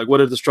 Whatever. But like, what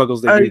are the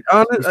struggles that you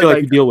feel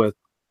like you deal with?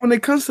 When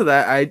it comes to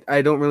that,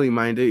 I don't really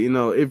mind it.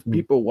 If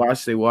people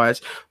watch, they watch.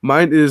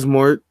 Mine is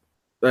more,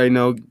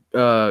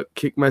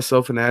 kick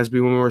myself in the ass, be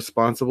more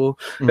responsible,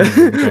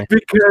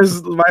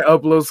 because my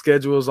upload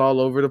schedule is all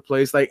over the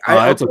place. Like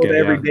I upload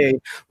every day,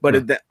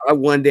 but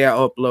one day I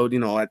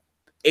upload, at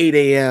 8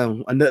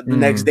 a.m. The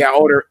next day I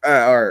order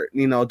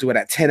do it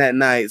at 10 at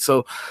night.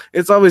 So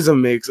it's always a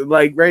mix.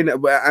 Like right now,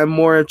 but I'm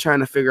more trying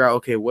to figure out,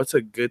 okay, what's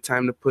a good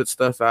time to put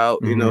stuff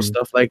out,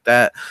 stuff like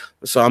that.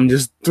 So I'm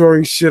just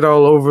throwing shit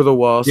all over the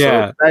wall.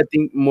 So I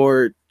think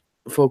more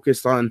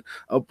focused on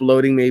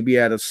uploading maybe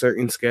at a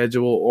certain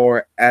schedule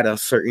or at a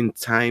certain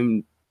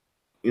time,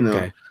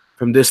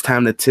 from this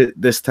time to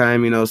this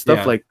time,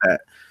 stuff like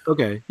that.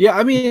 Okay. Yeah,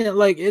 I mean,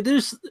 like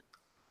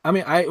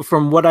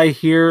from what I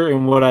hear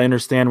and what I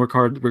understand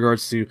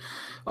regards to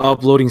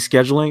uploading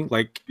scheduling,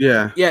 like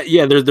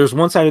there's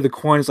one side of the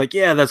coin. It's like,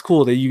 yeah, that's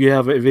cool that you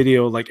have a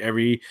video like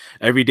every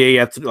day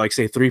at like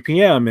say 3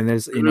 p.m. and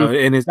there's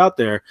and it's out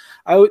there.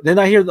 Then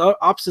I hear the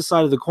opposite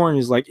side of the coin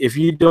is like, if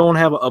you don't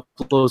have an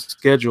upload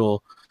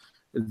schedule,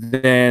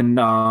 then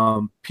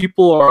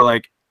people are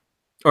like,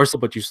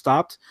 but you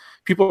stopped.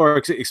 People are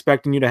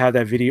expecting you to have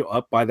that video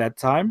up by that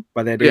time,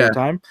 by that day or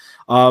time.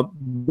 But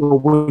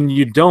when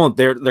you don't,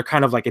 they're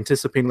kind of like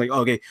anticipating, like,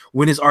 okay,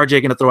 when is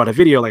RJ going to throw out a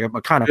video? Like I'm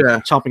kind of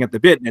chomping at the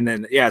bit, and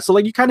then so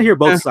like you kind of hear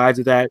both sides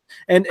of that,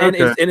 and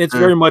it's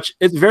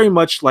very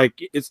much like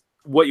it's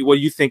what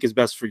you think is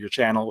best for your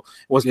channel,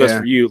 what's best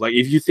for you. Like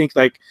if you think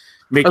like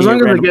making as long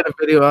as I get a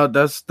video out,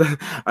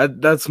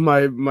 that's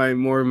my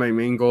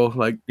main goal.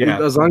 Like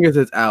as long as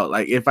it's out,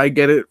 like if I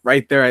get it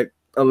right there at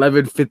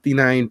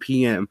 11:59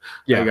 p.m.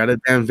 I got a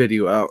damn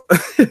video out.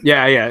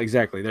 yeah,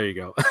 exactly. There you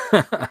go.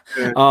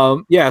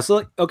 So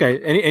like, okay,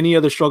 any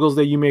other struggles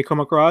that you may come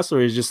across,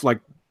 or is just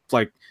like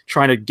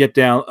trying to get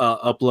down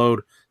upload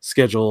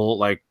schedule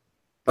like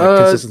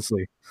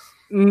consistency?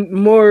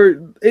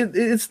 More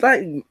it's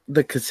like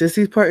the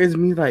consistency part is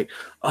me like,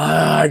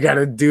 I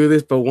gotta do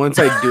this, but once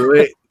I do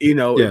it,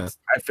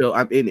 I feel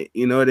I'm in it,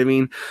 you know what I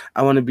mean?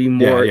 I want to be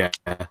more you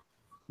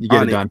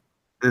get it done.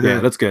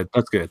 Yeah, that's good.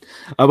 How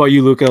about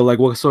you, Luca? Like,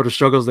 what sort of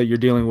struggles that you're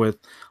dealing with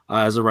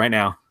as of right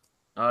now?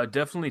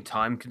 Definitely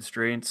time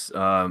constraints.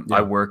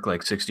 I work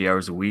like 60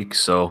 hours a week,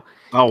 so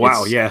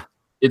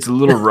it's a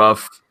little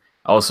rough.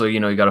 Also,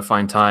 you got to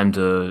find time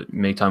to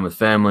make time with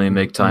family,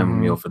 make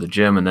time, for the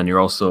gym, and then you're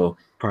also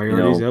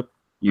priorities up.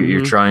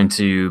 You're trying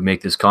to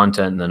make this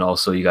content, and then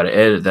also you got to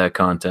edit that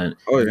content.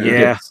 Oh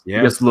yeah,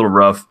 it gets a little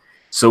rough.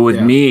 So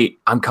with me,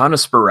 I'm kind of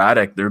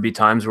sporadic. There'll be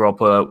times where I'll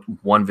put out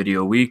one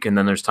video a week, and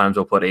then there's times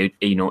I'll put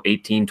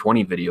 18,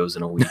 20 videos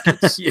in a week.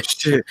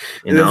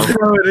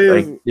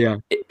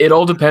 It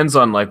all depends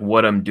on like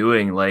what I'm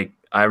doing. Like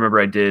I remember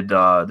I did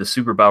the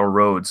Super Battle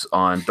Roads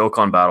on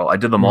Dokkan Battle. I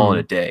did them all in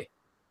a day.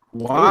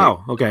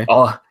 Wow. Okay.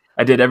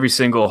 I did every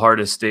single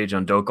hardest stage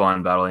on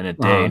Dokkan Battle in a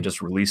day and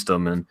just released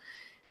them,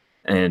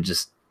 and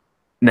just.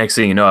 Next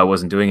thing you know, I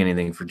wasn't doing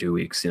anything for 2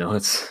 weeks.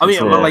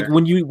 Like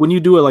when you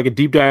do it like a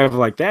deep dive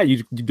like that,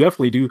 you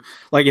definitely do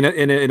like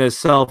in a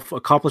self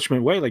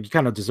accomplishment way. Like you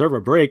kind of deserve a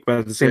break, but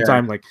at the same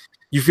time, like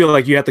you feel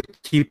like you have to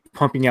keep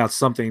pumping out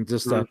something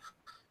just to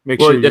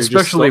make sure.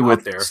 Especially just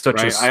with there,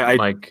 such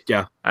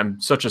I'm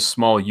such a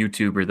small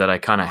YouTuber that I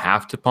kind of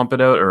have to pump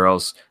it out, or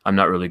else I'm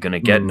not really going to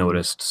get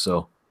noticed.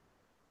 So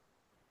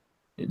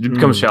it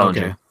becomes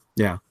challenging.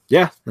 Okay.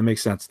 Yeah, that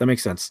makes sense.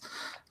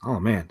 Oh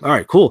man. All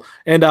right, cool.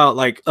 And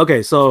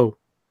okay, so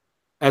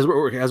as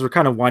we're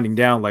kind of winding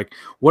down, like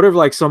what are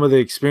like some of the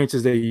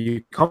experiences that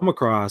you come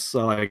across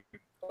or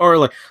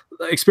like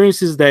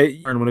experiences that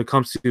you learn when it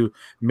comes to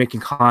making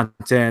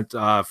content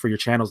for your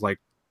channels, like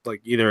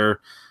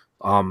either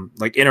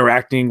like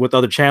interacting with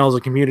other channels or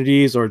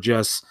communities, or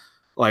just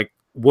like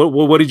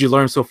what did you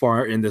learn so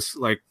far in this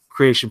like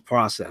creation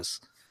process?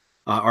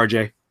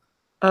 RJ?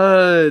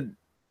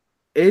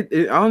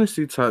 it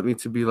honestly taught me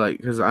to be like,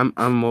 because I'm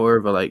more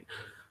of a like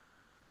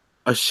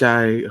a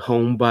shy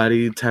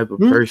homebody type of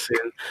person.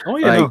 Oh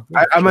yeah, like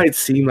no, I might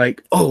seem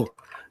like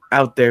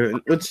out there,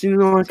 which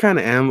I kind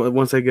of am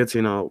once I get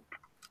to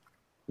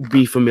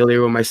be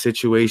familiar with my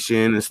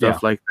situation and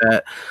stuff like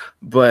that.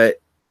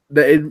 But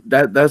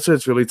that's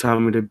what's really taught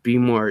me to be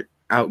more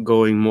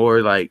outgoing,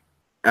 more like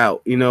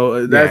out.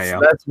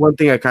 That's one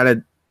thing I kind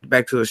of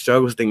back to the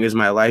struggles thing is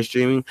my live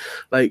streaming.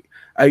 Like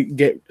I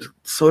get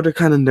sort of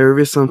kind of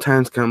nervous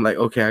sometimes. Cause I'm like,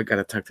 okay, I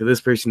gotta talk to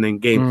this person, then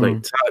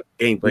gameplay, talk,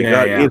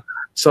 gameplay.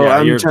 So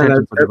I'm trying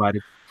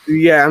to.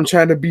 Yeah, I'm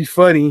trying to be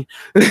funny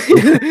and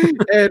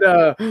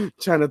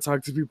trying to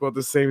talk to people at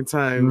the same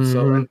time.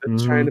 So and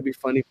the trying to be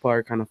funny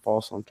part kind of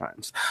falls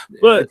sometimes,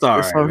 but it's all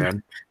right,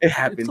 man. It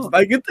happens.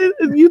 Like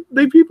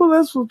people,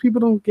 that's what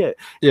people don't get.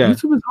 Yeah,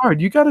 YouTube is hard.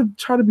 You gotta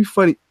try to be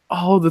funny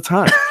all the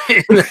time.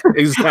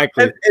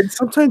 Exactly. And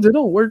sometimes it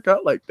don't work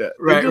out like that.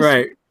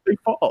 Right. They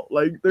fall.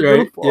 Like they're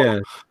gonna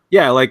fall.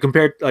 Yeah. Like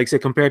compared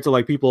to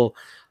like people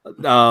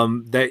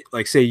that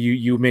like say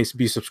you may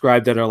be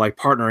subscribed that are like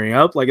partnering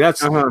up, like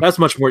that's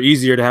much more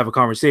easier to have a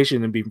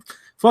conversation and be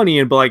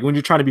funny. But like when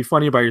you're trying to be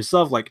funny by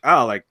yourself, like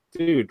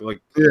dude,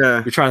 like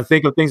you're trying to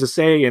think of things to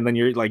say, and then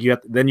you're like you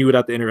would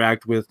have to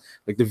interact with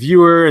like the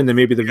viewer, and then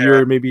maybe the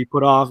viewer may be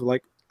put off.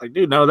 Like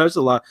dude, no, there's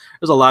a lot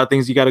of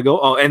things you got to go.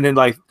 Oh, and then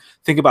like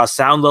think about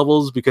sound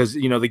levels, because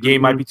the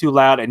game might be too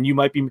loud and you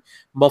might be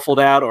muffled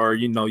out, or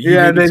you then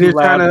you're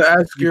trying to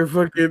ask your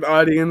fucking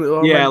audience.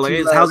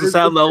 How's the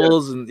sound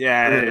levels? And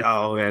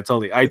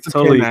totally. I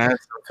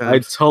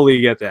totally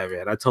get that,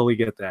 man. I totally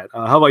get that.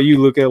 How about you,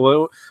 Luca?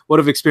 What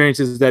have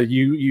experiences that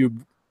you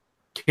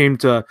came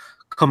to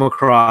come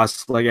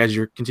across like as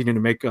you're continuing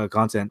to make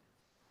content?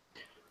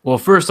 Well,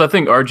 first, I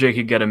think RJ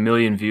could get 1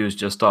 million views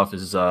just off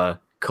his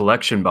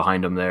collection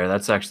behind him there.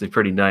 That's actually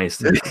pretty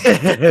nice.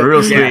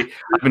 Real sweet.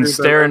 I've been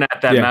staring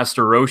at that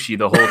Master Roshi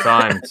the whole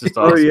time. It's just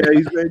awesome.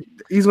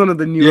 He's one of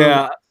the new we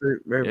got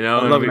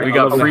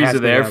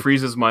Frieza there.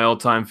 Frieza's my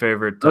all-time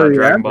favorite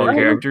Dragon Ball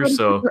character,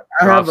 so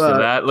props to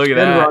that. Look at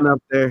that.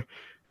 Up there.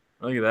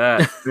 Look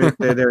at that.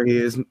 There he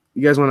is.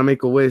 You guys want to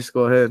make a wish?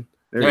 Go ahead.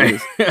 There he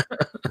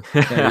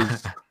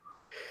is.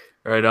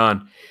 Right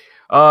on.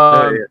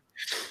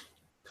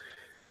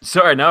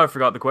 Sorry, now I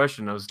forgot the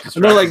question. I was just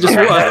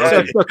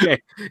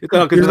okay.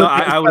 No, because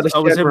I was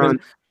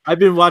I've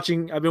been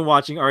watching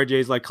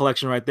RJ's like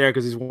collection right there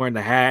because he's wearing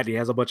the hat. He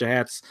has a bunch of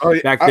hats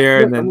back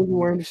there, and then I'm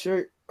wearing the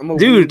shirt.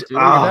 Dude,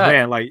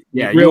 man, like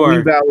you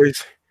are.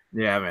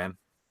 Yeah, man,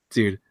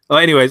 dude. Well,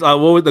 anyways,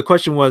 the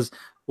question was,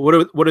 what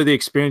are the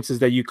experiences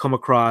that you come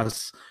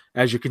across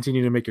as you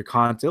continue to make your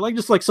content? Like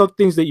just like some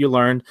things that you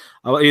learned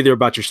either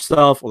about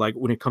yourself or like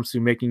when it comes to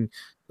making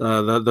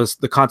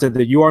the content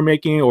that you are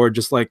making, or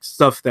just like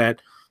stuff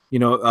that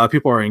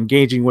people are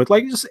engaging with,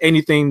 like just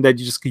anything that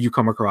you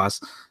come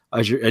across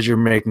as you're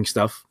making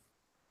stuff.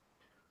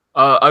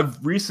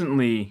 I've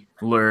recently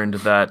learned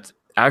that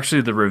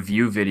actually the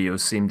review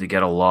videos seem to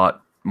get a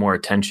lot more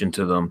attention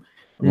to them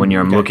when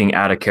you're looking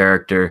at a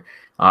character.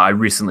 I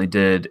recently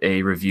did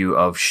a review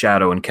of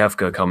Shadow and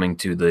Kefka coming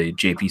to the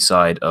JP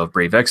side of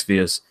Brave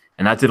Exvius,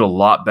 and that did a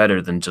lot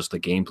better than just the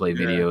gameplay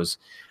videos.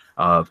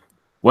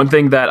 One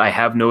thing that I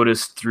have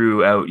noticed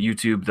throughout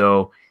YouTube,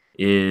 though,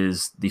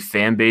 is the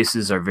fan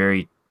bases are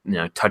very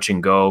touch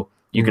and go.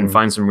 You can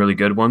find some really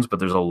good ones, but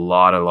there's a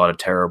lot of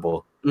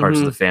terrible parts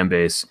of the fan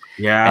base.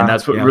 Yeah, and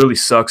that's what really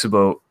sucks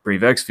about Brave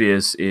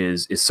Exvius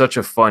is it's such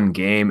a fun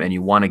game, and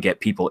you want to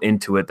get people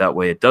into it. That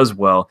way, it does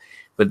well.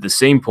 But at the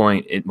same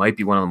point, it might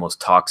be one of the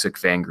most toxic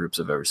fan groups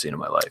I've ever seen in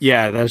my life.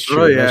 Yeah, that's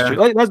true. That's true.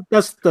 Like,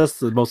 that's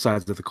the both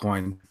sides of the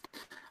coin.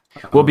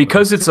 Well,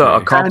 because it's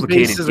a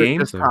complicated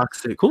game.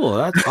 Toxic. Cool.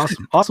 That's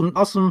awesome.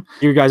 awesome.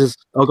 You guys,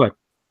 go ahead.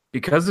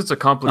 Because it's a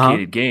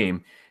complicated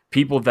game,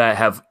 people that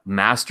have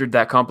mastered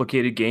that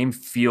complicated game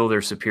feel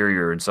they're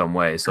superior in some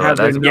way. So have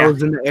their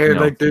nose in the air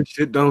like their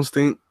shit don't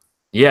stink.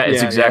 Yeah,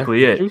 it's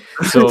exactly it.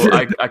 So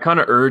I kind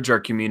of urge our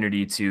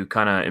community to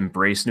kind of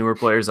embrace newer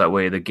players. That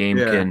way the game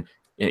can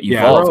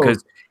evolve.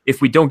 Because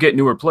if we don't get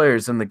newer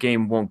players, then the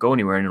game won't go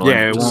anywhere. And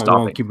it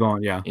won't keep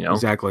going. Yeah,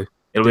 exactly.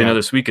 It'll be another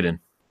Suikoden.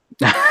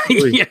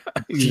 Yeah,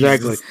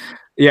 exactly.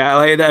 Yeah,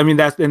 like, I mean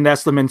that's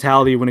the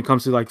mentality when it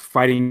comes to like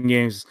fighting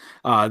games.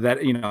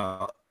 That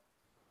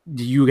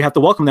you have to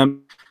welcome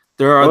them.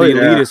 There are the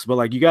elitists, but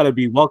like you got to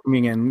be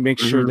welcoming and make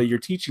sure that you're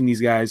teaching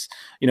these guys,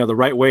 the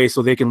right way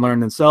so they can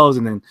learn themselves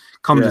and then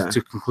come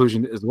to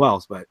conclusion as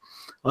well. But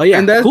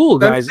and that's, cool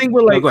guys. The thing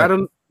with like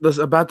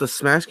about the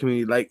Smash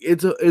community, like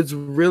it's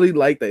really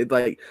like that.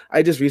 Like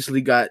I just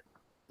recently got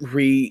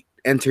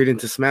entered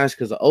into Smash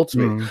because of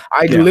Ultimate.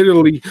 I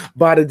literally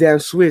bought a damn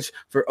Switch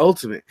for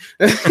Ultimate.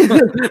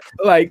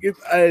 Like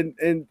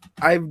and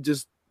I've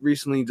just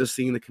recently just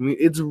seen the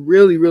community. It's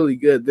really, really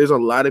good. There's a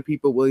lot of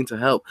people willing to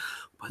help,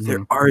 but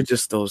there are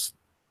just those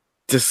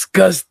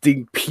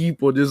disgusting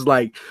people just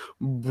like,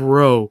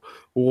 bro,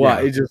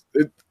 why?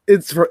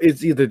 It's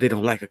either they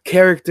don't like a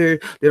character,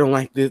 they don't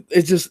like this.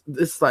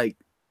 It's like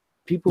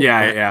people.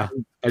 Yeah.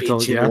 I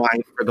told you.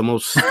 Life for the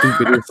most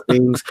stupidest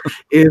things.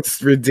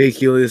 It's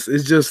ridiculous.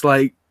 It's just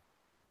like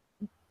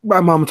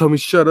my mama told me,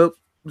 "Shut up."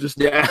 Just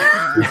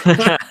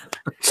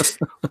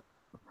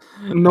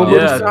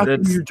nobody's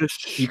talking.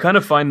 You kind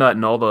of find that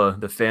in all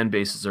the fan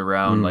bases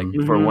around. Like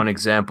for one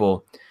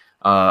example,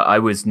 I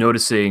was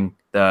noticing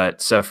that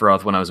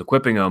Sephiroth, when I was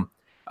equipping him,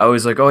 I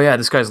was like, "Oh yeah,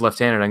 this guy's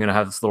left-handed. I'm gonna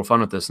have this little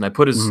fun with this." And I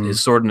put his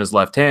sword in his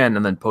left hand,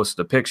 and then posted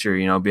a picture,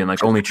 being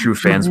like, "Only true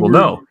fans will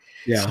know."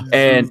 Yeah,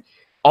 and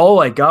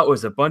all I got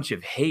was a bunch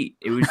of hate.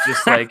 It was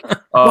just like,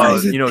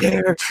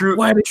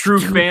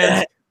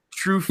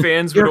 true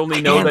fans would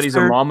only know that he's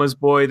a mama's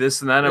boy,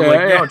 this and that. I'm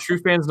like, no, true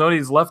fans know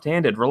he's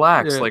left-handed.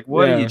 Relax. Like,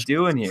 what are you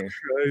doing here?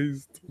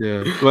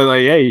 Yeah. But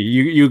like, hey,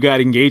 you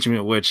got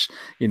engagement, which,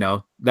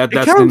 that's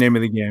the name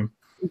of the game.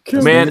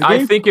 Man,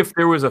 I think if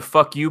there was a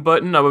fuck you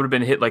button, I would have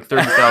been hit like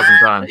 30,000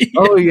 times.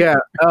 Oh yeah.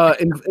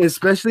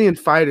 Especially in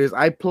fighters.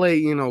 I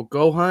play,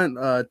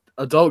 Gohan,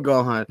 adult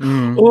Gohan.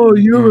 Oh,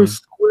 you're a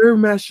square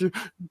master.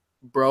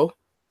 Bro.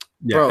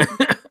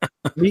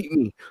 Meet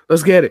me.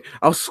 Let's get it.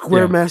 I'll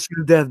square master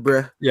you to death,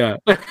 bro. Yeah.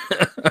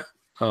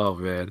 Oh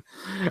man.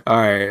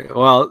 All right.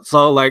 Well,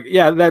 so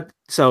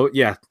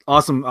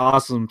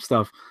awesome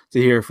stuff to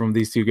hear from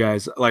these two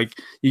guys. Like,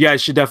 you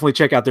guys should definitely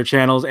check out their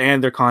channels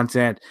and their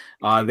content.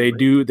 They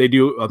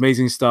do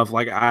amazing stuff.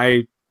 Like,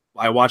 I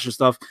watch their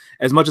stuff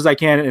as much as I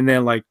can, and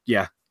then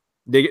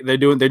they're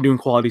doing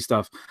quality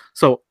stuff.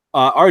 So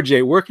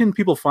RJ, where can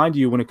people find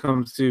you when it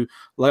comes to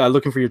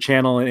looking for your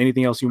channel and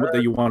anything else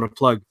that you want to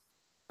plug?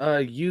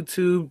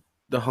 YouTube,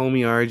 the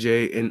homie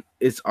RJ, and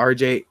it's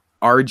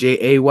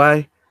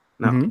RJAY,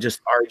 not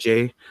just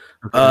RJ.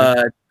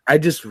 Okay. I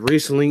just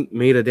recently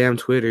made a damn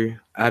Twitter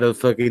out of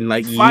fucking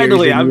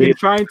finally. I've been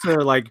trying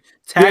to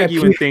tag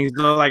you and things,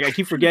 though. Like, I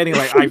keep forgetting.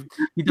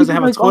 He doesn't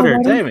have a Twitter.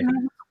 Damn it.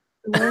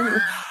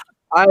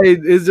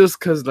 It's just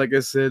because, like I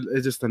said,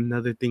 it's just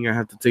another thing I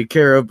have to take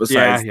care of.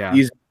 Besides,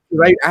 I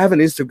have an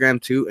Instagram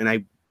too, and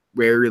I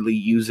rarely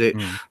use it.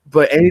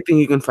 But anything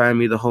you can find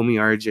me, the homie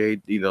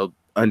RJ, _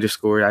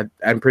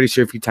 I'm pretty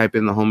sure if you type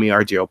in the homie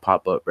RJ, it'll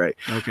pop up, right?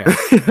 Okay.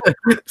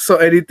 So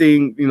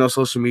anything,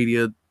 social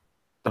media,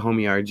 the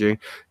homie RJ.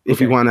 If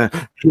you want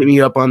to hit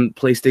me up on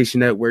PlayStation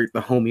Network, the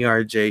homie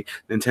RJ.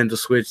 Nintendo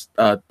Switch,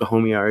 the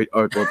homie RJ.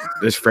 Or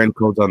there's friend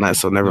codes on that,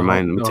 so never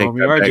mind. The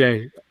homie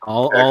RJ. Back.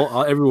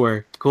 All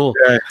everywhere. Cool.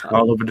 Yeah,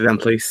 all over the damn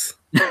place.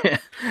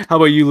 How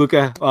about you,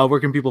 Luca? Where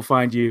can people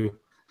find you?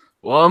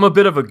 Well, I'm a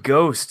bit of a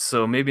ghost,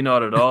 so maybe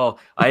not at all.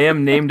 I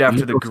am named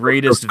after the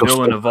greatest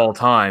villain of all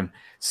time,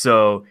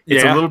 so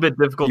it's a little bit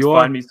difficult to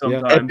find me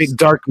sometimes. Epic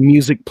dark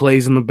music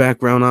plays in the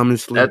background,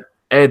 honestly.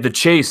 Hey, The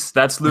Chase.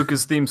 That's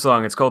Luca's theme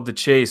song. It's called The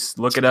Chase.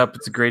 Look it up.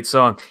 It's a great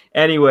song.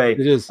 Anyway,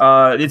 it is.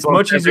 It's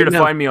much easier to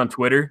find me on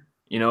Twitter,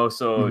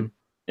 so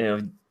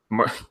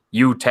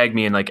you tag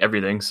me in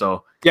everything,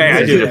 so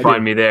it's easy to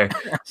find me there.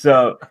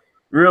 So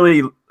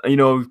really,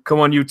 come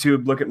on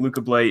YouTube, look at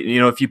Luca Blight.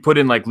 If you put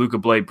in Luca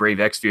Blight Brave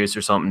Exvius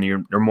or something,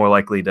 you're more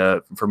likely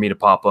for me to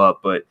pop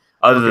up. But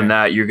other than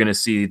that, you're gonna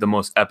see the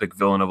most epic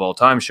villain of all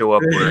time show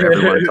up where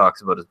everyone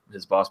talks about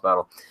his boss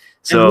battle.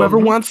 So and whoever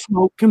wants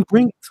smoke can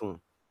bring it to him.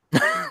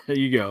 There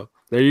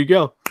you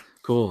go.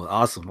 Cool.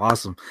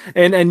 Awesome.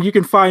 And you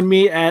can find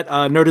me at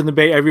Nerd in the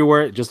Bay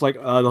everywhere, just like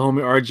the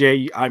homie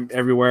RJ. I'm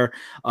everywhere.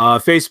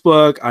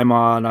 Facebook. I'm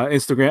on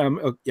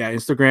Instagram.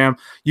 Instagram.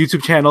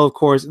 YouTube channel, of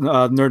course.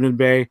 Nerd in the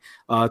Bay.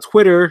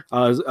 Twitter.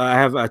 I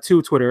have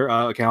 2 Twitter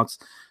accounts.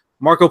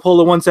 Marco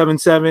Polo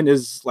 177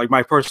 is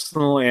my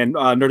personal, and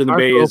Nerd in the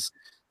Bay is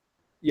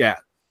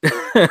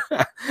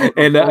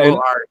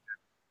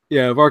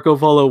and Marco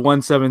Polo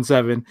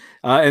 177,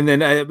 and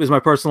then it was my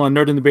personal. And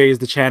Nerd in the Bay is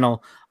the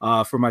channel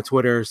for my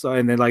Twitter. So,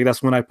 and then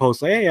that's when I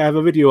post, hey, I have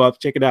a video up,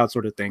 check it out,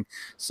 sort of thing.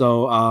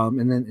 So,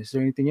 and then is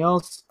there anything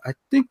else? I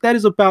think that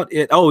is about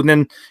it. Oh, and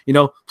then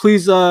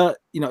please,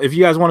 if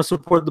you guys want to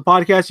support the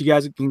podcast, you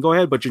guys can go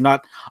ahead, but you're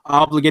not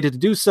obligated to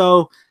do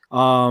so.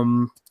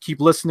 Keep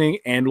listening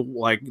and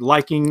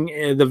liking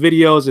the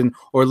videos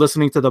or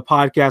listening to the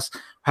podcast.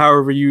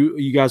 However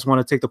you guys want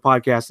to take the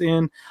podcast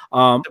in.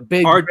 The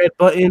big red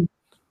button.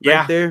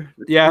 Right there.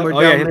 Yeah.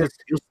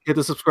 Hit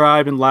the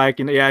subscribe and like,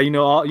 and you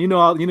know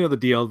the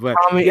deal. But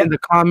comment in the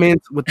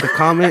comments with the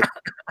comment.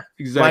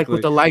 Exactly. Like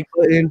with the like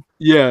button.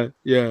 Yeah.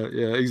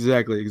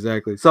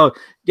 Exactly. So,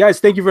 guys,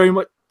 thank you very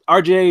much.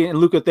 RJ and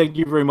Luca, thank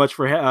you very much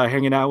for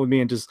hanging out with me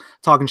and just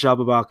talking shop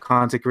about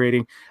content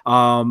creating.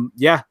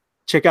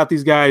 Check out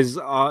these guys,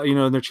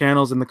 their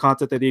channels and the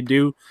content that they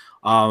do.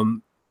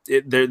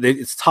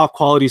 It's top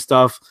quality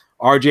stuff.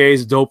 RJ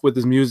is dope with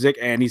his music,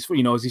 and he's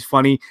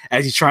funny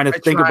as he's trying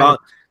to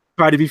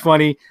try to be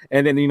funny,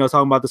 and then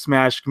talking about the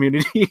Smash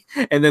community,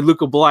 and then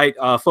Luca Blight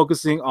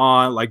focusing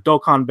on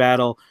Dokkan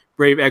Battle,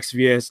 Brave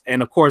Exvius,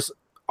 and of course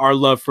our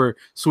love for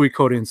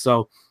Suikoden.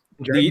 So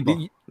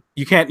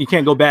you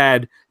can't go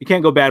bad. You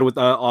can't go bad with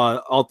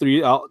all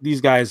three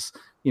these guys.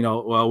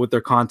 With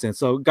their content.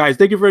 So, guys,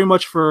 thank you very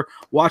much for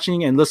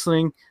watching and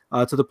listening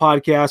to the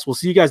podcast. We'll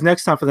see you guys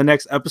next time for the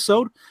next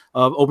episode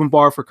of Open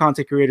Bar for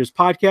Content Creators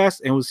podcast,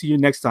 and we'll see you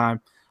next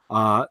time.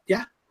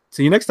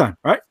 see you next time.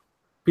 All right.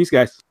 Peace,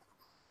 guys.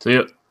 See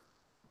ya.